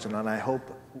next question, and I hope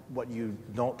what you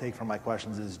don't take from my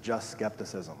questions is just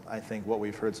skepticism. I think what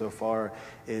we've heard so far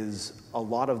is a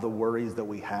lot of the worries that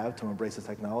we have to embrace the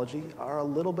technology are a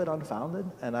little bit unfounded,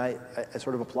 and I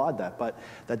sort of applaud that, but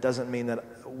that doesn't mean that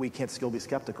we can't still be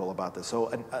skeptical about this. So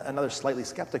another slightly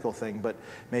skeptical thing, but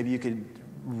maybe you could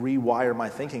rewire my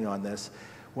thinking on this.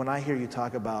 When I hear you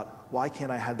talk about why can't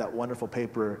I have that wonderful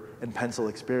paper and pencil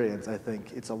experience, I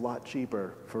think it's a lot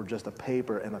cheaper for just a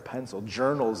paper and a pencil.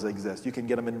 Journals exist. You can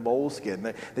get them in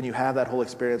Moleskine. Then you have that whole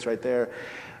experience right there.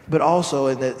 But also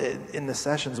in the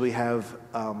sessions we have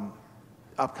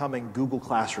upcoming Google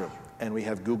Classroom, and we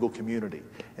have Google Community,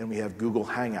 and we have Google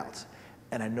Hangouts.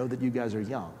 And I know that you guys are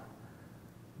young,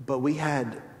 but we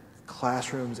had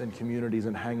classrooms and communities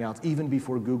and hangouts even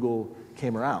before Google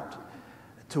came around.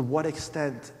 To what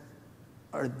extent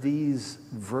are these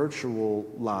virtual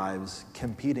lives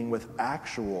competing with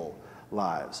actual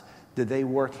lives? Did they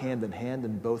work hand in hand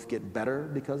and both get better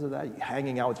because of that?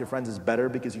 Hanging out with your friends is better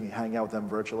because you can hang out with them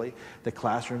virtually. The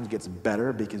classroom gets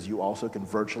better because you also can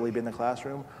virtually be in the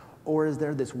classroom. Or is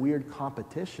there this weird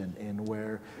competition in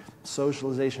where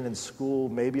socialization in school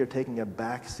maybe are taking a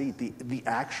back seat, the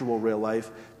actual real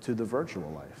life to the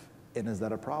virtual life? And is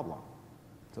that a problem?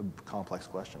 It's a complex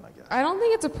question, I guess. I don't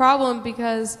think it's a problem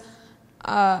because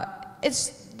it's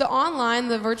the online,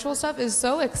 the virtual stuff is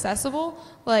so accessible.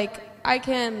 Like,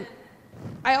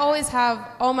 I always have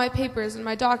all my papers and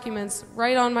my documents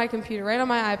right on my computer, right on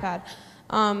my iPad.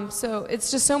 So it's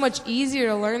just so much easier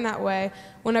to learn that way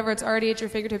whenever it's already at your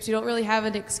fingertips. You don't really have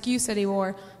an excuse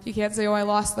anymore. You can't say, oh, I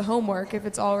lost the homework if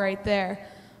it's all right there.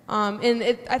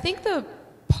 I think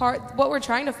what we're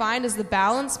trying to find is the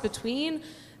balance between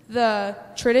the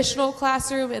traditional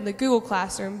classroom and the Google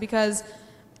Classroom, because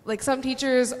like some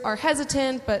teachers are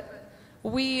hesitant, but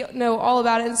we know all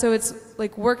about it, and so it's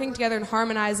like working together and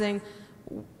harmonizing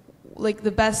like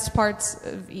the best parts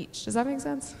of each. Does that make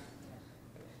sense?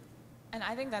 And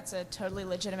I think that's a totally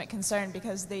legitimate concern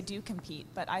because they do compete.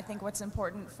 But I think what's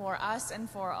important for us and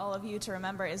for all of you to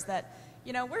remember is that,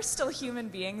 you know, we're still human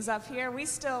beings up here. We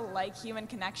still like human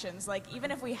connections. Like,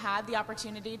 even if we had the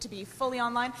opportunity to be fully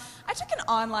online, I took an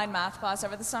online math class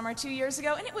over the summer 2 years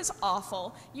ago, and it was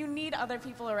awful. You need other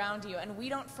people around you, and we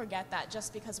don't forget that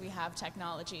just because we have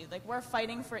technology. Like, we're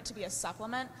fighting for it to be a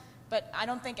supplement, but I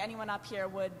don't think anyone up here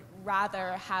would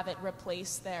rather have it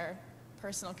replace their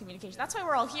personal communication. That's why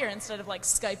we're all here instead of like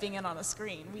Skyping in on a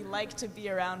screen. We like to be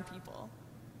around people.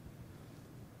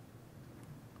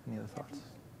 Any other thoughts?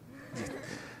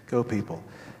 Go people.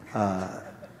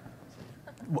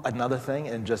 Another thing,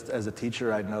 and just as a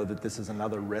teacher, I know that this is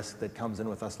another risk that comes in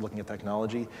with us looking at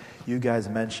technology. You guys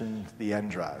mentioned the N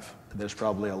Drive. There's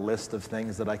probably a list of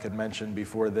things that I could mention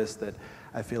before this that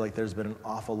I feel like there's been an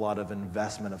awful lot of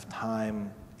investment of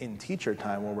time in teacher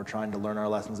time when we're trying to learn our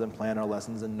lessons and plan our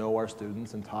lessons and know our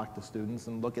students and talk to students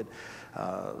and look at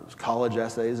college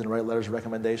essays and write letters of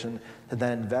recommendation, to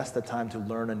then invest the time to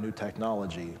learn a new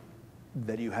technology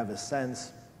that you have a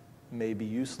sense may be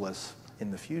useless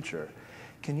in the future.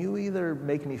 Can you either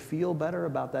make me feel better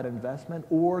about that investment,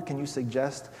 or can you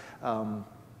suggest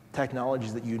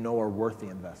technologies that you know are worth the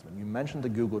investment? You mentioned the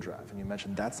Google Drive, and you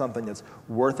mentioned that's something that's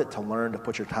worth it to learn, to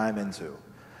put your time into.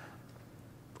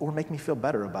 Or make me feel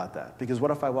better about that. Because what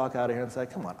if I walk out of here and say,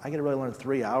 come on, I get to really learn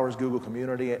 3 hours Google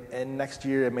Community, and next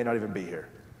year it may not even be here.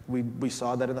 We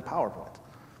saw that in the PowerPoint.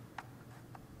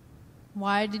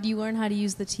 Why did you learn how to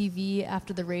use the TV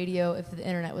after the radio if the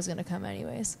internet was going to come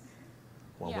anyways?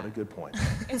 Well, what a good point.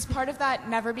 It's part of that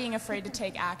never being afraid to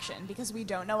take action, because we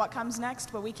don't know what comes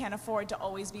next, but we can't afford to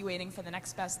always be waiting for the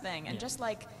next best thing. And just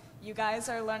like you guys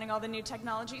are learning all the new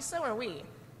technology, so are we.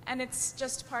 And it's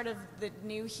just part of the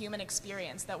new human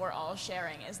experience that we're all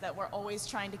sharing, is that we're always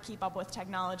trying to keep up with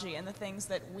technology and the things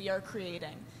that we are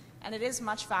creating. And it is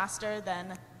much faster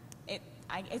than it.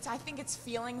 I think it's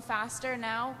feeling faster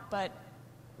now, but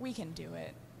we can do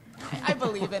it. I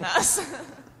believe in us.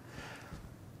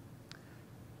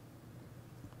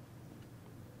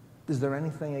 Is there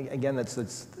anything, again,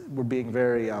 we're being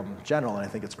very general, and I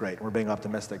think it's great. We're being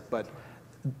optimistic, but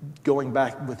going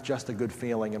back with just a good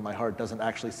feeling in my heart doesn't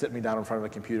actually sit me down in front of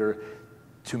a computer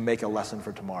to make a lesson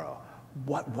for tomorrow.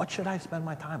 What should I spend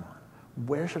my time on?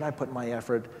 Where should I put my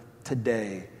effort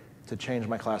today to change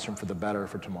my classroom for the better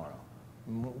for tomorrow?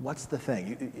 What's the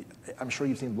thing? I'm sure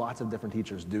you've seen lots of different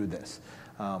teachers do this.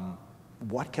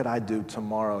 What could I do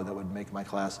tomorrow that would make my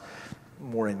class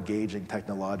more engaging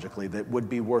technologically, that would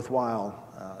be worthwhile?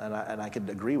 And I could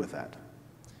agree with that.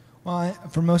 Well,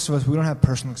 for most of us, we don't have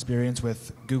personal experience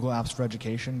with Google Apps for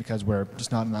Education because we're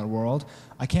just not in that world.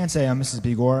 I can say Mrs.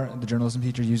 Bigor, the journalism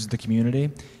teacher, uses the community.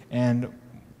 And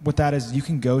what that is, you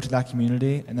can go to that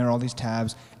community, and there are all these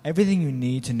tabs. Everything you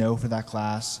need to know for that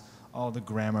class, all the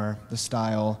grammar, the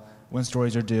style, when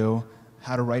stories are due,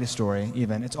 how to write a story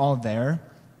even, it's all there.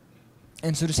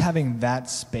 And so just having that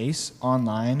space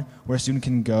online where a student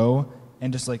can go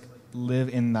and just like live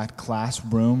in that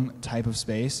classroom type of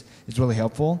space is really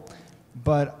helpful.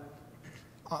 But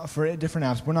for different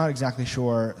apps, we're not exactly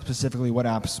sure specifically what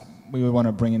apps we would want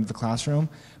to bring into the classroom,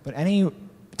 but any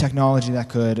technology that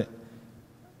could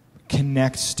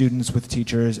connect students with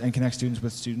teachers and connect students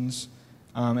with students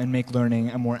and make learning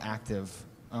a more active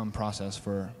process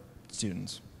for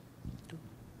students.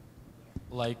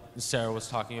 like Sarah was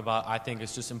talking about, I think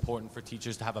it's just important for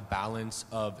teachers to have a balance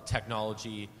of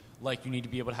technology. Like, you need to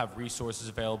be able to have resources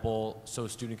available so a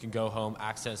student can go home,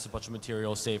 access a bunch of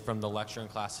material, say, from the lecture in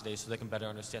class today so they can better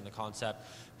understand the concept.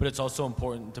 But it's also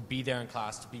important to be there in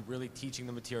class, to be really teaching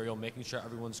the material, making sure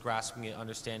everyone's grasping it,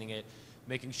 understanding it,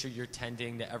 making sure you're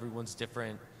tending to everyone's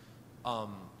different,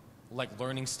 like,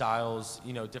 learning styles,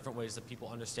 you know, different ways that people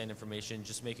understand information,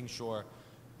 just making sure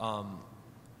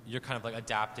you're kind of, like,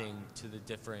 adapting to the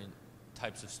different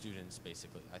types of students,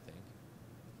 basically, I think.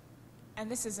 And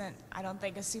this isn't, I don't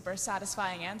think, a super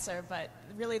satisfying answer, but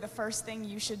really the first thing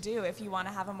you should do if you want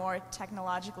to have a more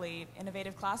technologically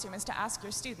innovative classroom is to ask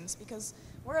your students, because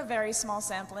we're a very small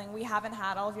sampling. We haven't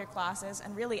had all of your classes,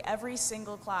 and really every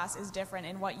single class is different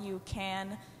in what you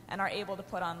can and are able to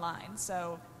put online.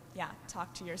 So, yeah,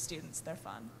 talk to your students. They're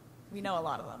fun. We know a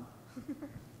lot of them.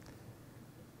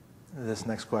 This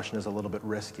next question is a little bit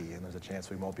risky, and there's a chance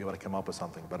we won't be able to come up with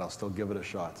something, but I'll still give it a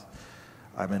shot.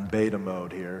 I'm in beta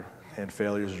mode here, and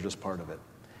failures are just part of it.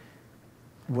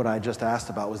 What I just asked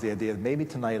about was the idea that maybe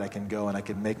tonight I can go and I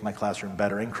can make my classroom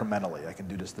better incrementally. I can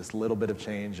do just this little bit of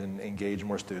change and engage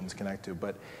more students, connect to.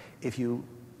 But if you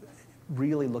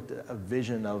really looked at a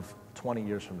vision of 20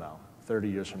 years from now, 30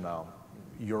 years from now,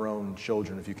 your own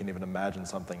children, if you can even imagine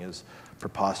something as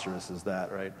preposterous as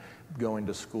that, right? Going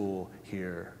to school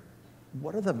here.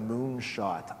 What are the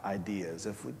moonshot ideas?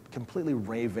 If we completely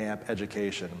revamp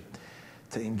education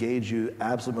to engage you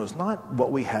absolutely most, not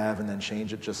what we have and then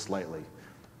change it just slightly,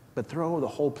 but throw the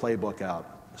whole playbook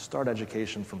out, start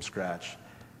education from scratch.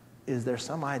 Is there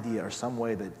some idea or some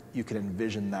way that you could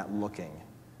envision that looking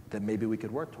that maybe we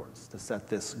could work towards to set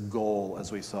this goal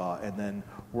as we saw and then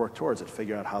work towards it,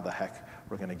 figure out how the heck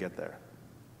we're going to get there?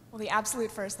 Well, the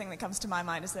absolute first thing that comes to my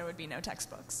mind is there would be no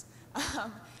textbooks.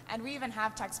 And we even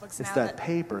have textbooks now. It's that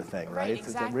paper thing, right?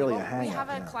 Exactly. It's really well, a hang-up. We have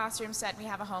a classroom set, and we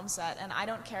have a home set, and I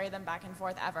don't carry them back and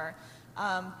forth ever.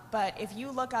 But if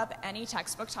you look up any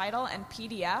textbook title and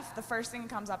PDF, the first thing that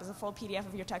comes up is a full PDF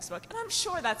of your textbook, and I'm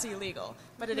sure that's illegal,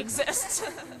 but it exists.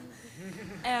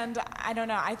 And I don't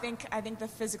know. I think the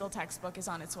physical textbook is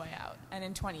on its way out, and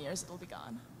in 20 years it'll be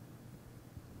gone.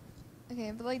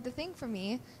 Okay, but like the thing for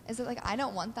me is that like I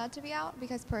don't want that to be out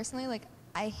because personally like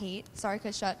I hate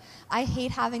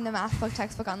having the math book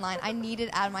textbook online. I need it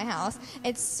out of my house.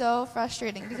 It's so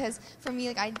frustrating because for me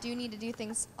like I do need to do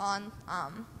things on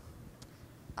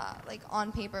like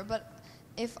on paper, but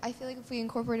I feel like if we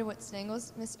incorporated what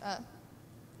Mr.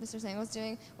 Stangel's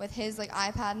doing with his like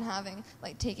iPad and having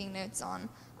like taking notes on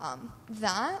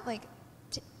that, like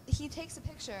he takes a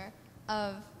picture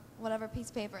of whatever piece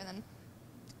of paper and then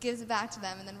gives it back to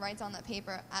them and then writes on that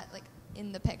paper at like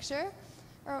in the picture,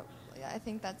 or I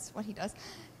think that's what he does,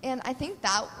 and I think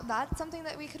that's something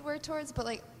that we could work towards. But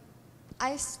like,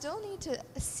 I still need to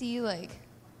see like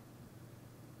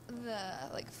the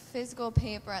like physical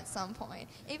paper at some point,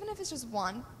 even if it's just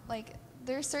one. Like,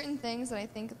 there are certain things that I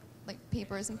think like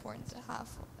paper is important to have.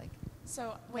 Like,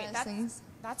 so wait, things.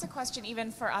 That's a question even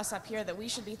for us up here that we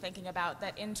should be thinking about,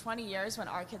 that in 20 years when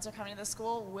our kids are coming to the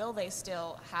school, will they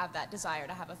still have that desire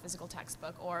to have a physical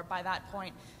textbook? Or by that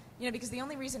point, you know, because the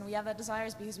only reason we have that desire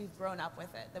is because we've grown up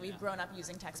with it, that we've grown up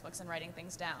using textbooks and writing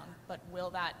things down. But will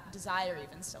that desire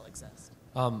even still exist?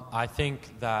 I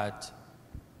think that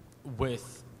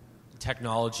with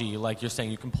technology, like you're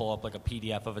saying, you can pull up like a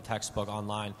PDF of a textbook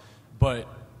online, but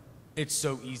it's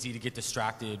so easy to get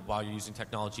distracted while you're using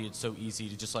technology. It's so easy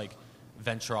to just like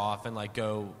venture off and like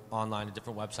go online to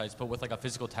different websites. But with like a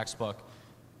physical textbook,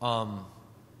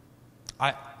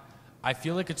 I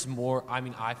feel like it's more, I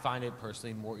mean, I find it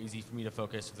personally more easy for me to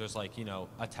focus if there's like, you know,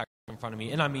 a text in front of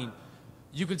me. And I mean,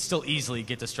 you could still easily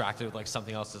get distracted with like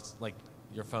something else that's like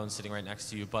your phone sitting right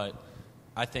next to you. But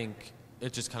I think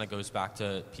it just kind of goes back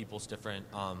to people's different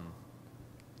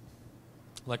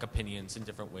like opinions in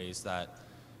different ways that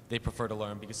they prefer to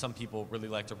learn, because some people really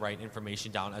like to write information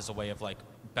down as a way of like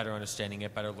better understanding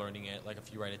it, better learning it, like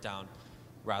if you write it down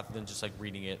rather than just like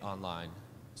reading it online.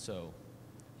 So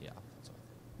yeah, that's all.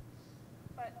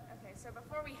 But okay, so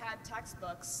before we had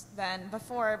textbooks,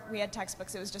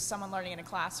 it was just someone learning in a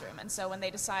classroom. And so when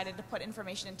they decided to put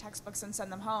information in textbooks and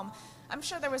send them home, I'm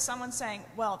sure there was someone saying,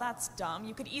 well, that's dumb.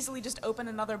 You could easily just open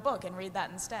another book and read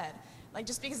that instead. Like,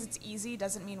 just because it's easy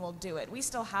doesn't mean we'll do it. We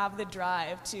still have the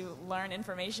drive to learn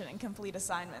information and complete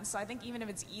assignments. So I think even if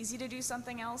it's easy to do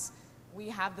something else, we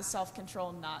have the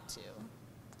self-control not to.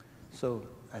 So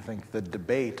I think the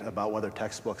debate about whether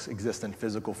textbooks exist in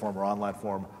physical form or online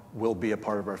form will be a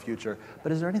part of our future.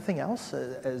 But is there anything else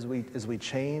as we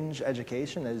change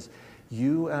education?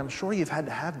 And I'm sure you've had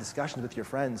to have discussions with your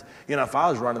friends. You know, if I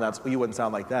was running that school, you wouldn't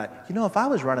sound like that. You know, if I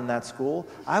was running that school,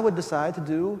 I would decide to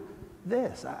do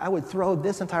this. I would throw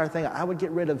this entire thing. I would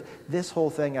get rid of this whole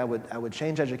thing. I would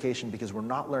change education because we're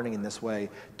not learning in this way.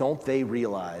 Don't they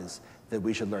realize that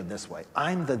we should learn this way?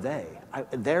 I'm the they.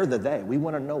 They're the they. We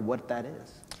want to know what that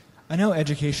is. I know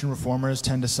education reformers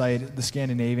tend to cite the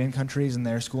Scandinavian countries and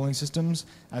their schooling systems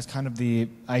as kind of the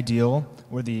ideal,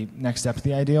 or the next step to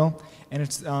the ideal. And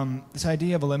it's this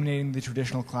idea of eliminating the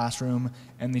traditional classroom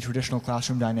and the traditional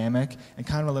classroom dynamic, and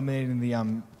kind of eliminating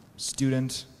the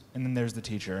student, and then there's the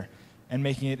teacher, and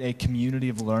making it a community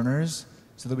of learners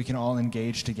so that we can all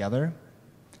engage together,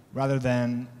 rather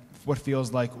than what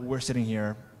feels like we're sitting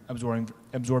here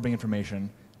absorbing information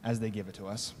as they give it to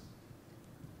us.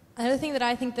 Another thing that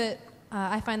I think that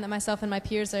I find that myself and my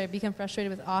peers are become frustrated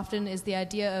with often is the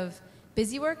idea of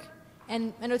busy work.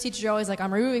 And I know teachers are always like,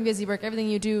 I'm removing busy work. Everything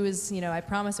you do is, I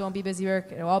promise it won't be busy work.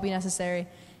 It'll all be necessary.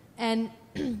 And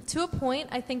to a point,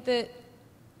 I think that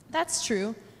that's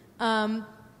true.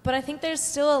 But I think there's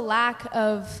still a lack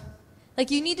of,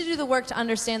 you need to do the work to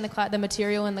understand the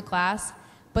material in the class,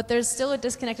 but there's still a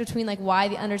disconnect between, why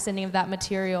the understanding of that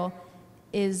material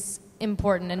is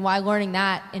important and why learning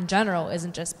that in general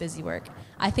isn't just busy work.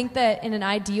 I think that in an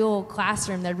ideal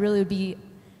classroom, there really would be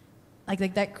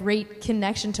like that great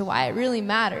connection to why it really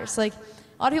matters. A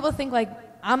lot of people think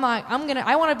I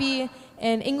want to be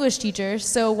an English teacher,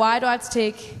 so why do I have to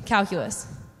take calculus?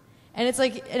 And it's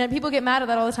and people get mad at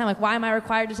that all the time. Why am I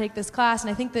required to take this class?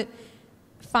 And I think that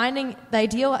finding the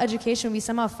ideal education would be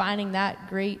somehow finding that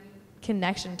great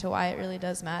connection to why it really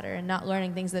does matter, and not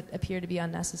learning things that appear to be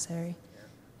unnecessary.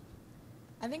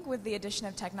 I think with the addition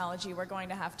of technology, we're going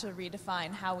to have to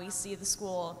redefine how we see the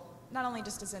school, not only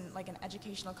just as in an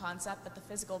educational concept, but the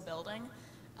physical building.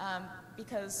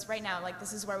 Because right now,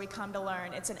 this is where we come to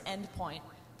learn. It's an end point.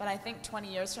 But I think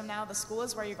 20 years from now, the school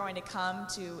is where you're going to come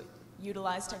to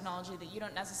utilize technology that you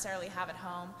don't necessarily have at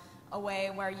home, a way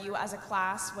where you as a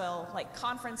class will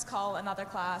conference call another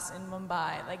class in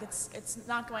Mumbai. It's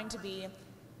not going to be,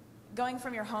 going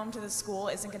from your home to the school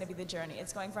isn't going to be the journey.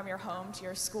 It's going from your home to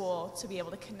your school to be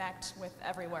able to connect with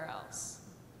everywhere else.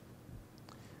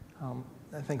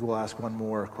 I think we'll ask one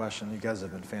more question. You guys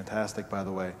have been fantastic, by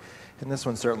the way. And this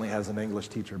one certainly has an English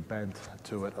teacher bent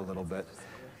to it a little bit.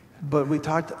 But we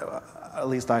talked, at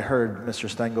least I heard Mr.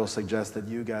 Stengel suggest that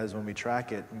you guys, when we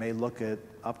track it, may look at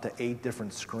up to 8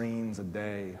 different screens a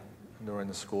day during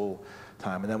the school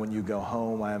time. And then when you go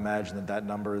home, I imagine that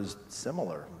number is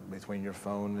similar between your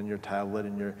phone and your tablet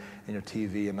and your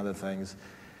TV and other things.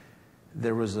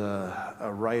 There was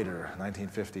a writer,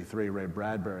 1953, Ray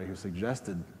Bradbury, who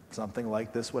suggested something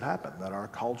like this would happen, that our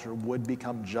culture would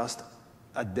become just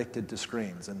addicted to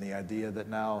screens, and the idea that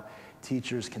now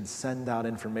teachers can send out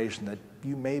information that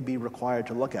you may be required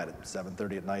to look at at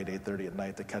 7:30 at night, 8:30 at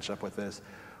night to catch up with this.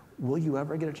 Will you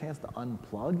ever get a chance to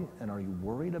unplug, and are you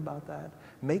worried about that?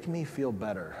 Make me feel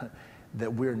better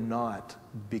that we're not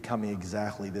becoming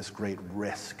exactly this great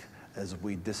risk as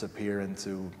we disappear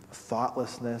into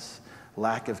thoughtlessness,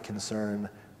 lack of concern,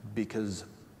 because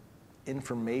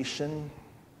information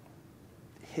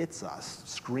hits us.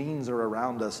 Screens are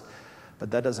around us, but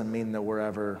that doesn't mean that we're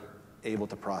ever able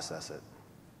to process it.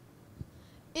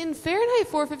 In Fahrenheit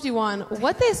 451,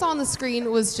 what they saw on the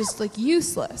screen was just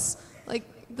useless.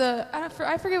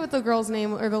 I forget what the girl's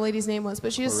name or the lady's name was,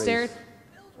 but she just stared.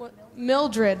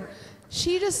 Mildred.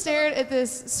 She just stared at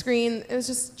this screen. It was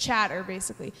just chatter,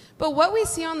 basically. But what we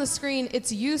see on the screen,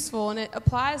 it's useful, and it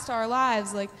applies to our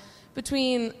lives,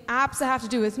 between apps that have to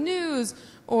do with news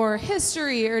or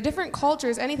history or different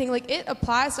cultures, anything. It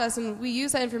applies to us, and we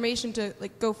use that information to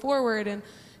go forward and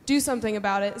do something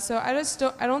about it. So I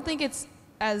don't think it's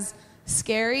as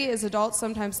scary as adults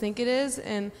sometimes think it is,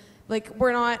 and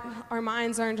our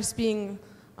minds aren't just being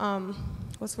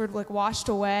washed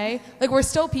away. We're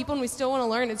still people and we still want to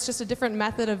learn. It's just a different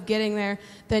method of getting there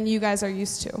than you guys are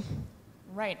used to.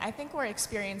 Right. I think we're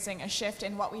experiencing a shift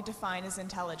in what we define as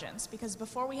intelligence, because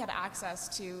before we had access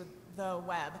to the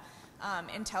web,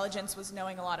 intelligence was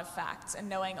knowing a lot of facts and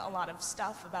knowing a lot of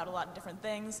stuff about a lot of different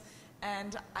things.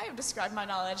 And I have described my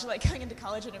knowledge, going into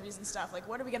college interviews and stuff,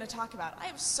 what are we going to talk about? I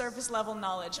have surface level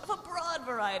knowledge of a broad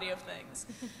variety of things.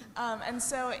 And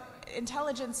so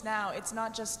intelligence now, it's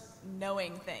not just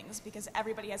knowing things, because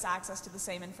everybody has access to the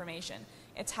same information.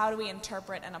 It's how do we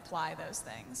interpret and apply those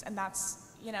things. And that's,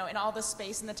 in all the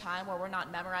space and the time where we're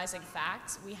not memorizing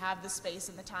facts, we have the space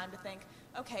and the time to think,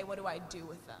 okay, what do I do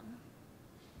with them?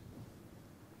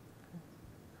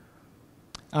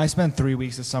 I spent 3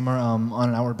 weeks this summer on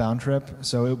an outward bound trip.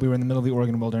 So we were in the middle of the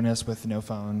Oregon wilderness with no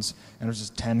phones, and it was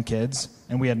just 10 kids,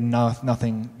 and we had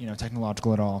nothing,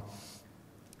 technological at all.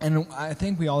 And I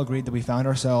think we all agreed that we found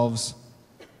ourselves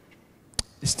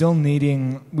still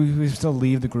we still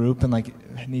leave the group and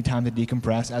need time to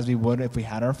decompress as we would if we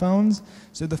had our phones.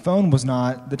 So the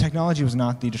technology was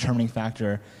not the determining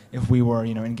factor if we were,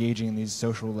 engaging in these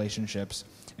social relationships.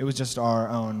 It was just our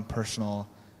own personal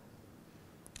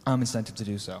incentive to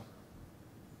do so.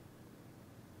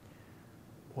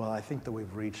 Well, I think that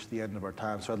we've reached the end of our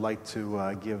time, so I'd like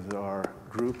to give our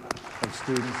group of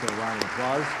students a round of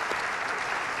applause.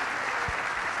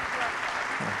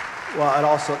 Well, I'd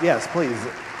also, yes, please,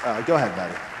 go ahead,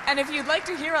 Betty. And if you'd like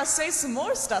to hear us say some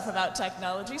more stuff about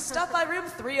technology, stop by room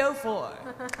 304.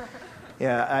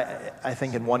 Yeah, I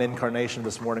think in one incarnation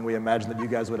this morning we imagined that you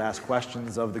guys would ask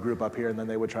questions of the group up here and then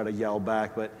they would try to yell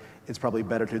back, but it's probably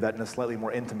better to do that in a slightly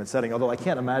more intimate setting, although I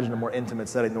can't imagine a more intimate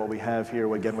setting than what we have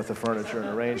here, again, with the furniture and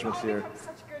arrangements here.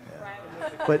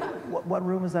 But what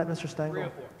room is that, Mr.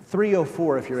 Stengel?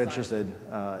 304. 304 if you're interested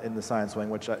in the science wing,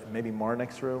 which maybe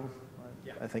Marnick's room?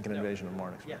 Yeah. I think an invasion of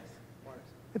Marnick's room. Yes.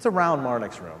 It's around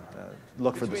Marnick's room.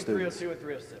 Look for the students. Between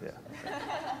 302 and 306.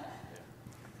 Yeah.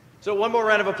 So one more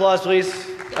round of applause, please.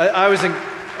 I was in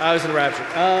rapture.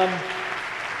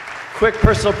 Quick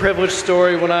personal privilege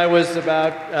story. When I was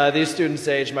about these students'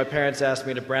 age, my parents asked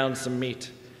me to brown some meat.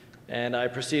 And I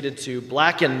proceeded to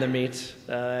blacken the meat,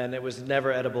 and it was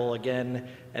never edible again.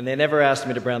 And they never asked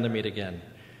me to brown the meat again.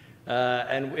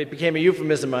 And it became a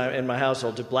euphemism in my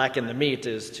household. To blacken the meat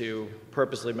is to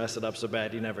purposely mess it up so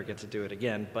bad you never get to do it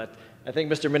again. But I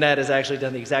think Mr. Minette has actually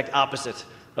done the exact opposite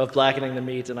of blackening the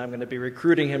meat, and I'm going to be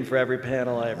recruiting him for every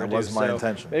panel I ever do. That was my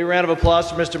intention. Maybe a round of applause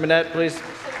for Mr. Minette, please.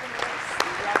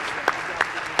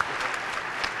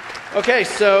 Okay,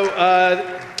 so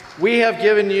we have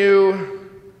given you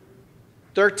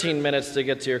 13 minutes to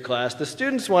get to your class. The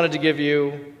students wanted to give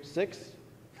you 6?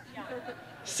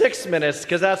 6 minutes,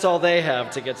 because that's all they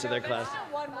have to get to their class.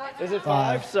 Is it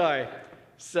 5? Sorry.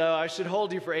 So I should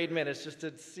hold you for 8 minutes just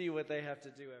to see what they have to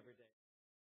do every day.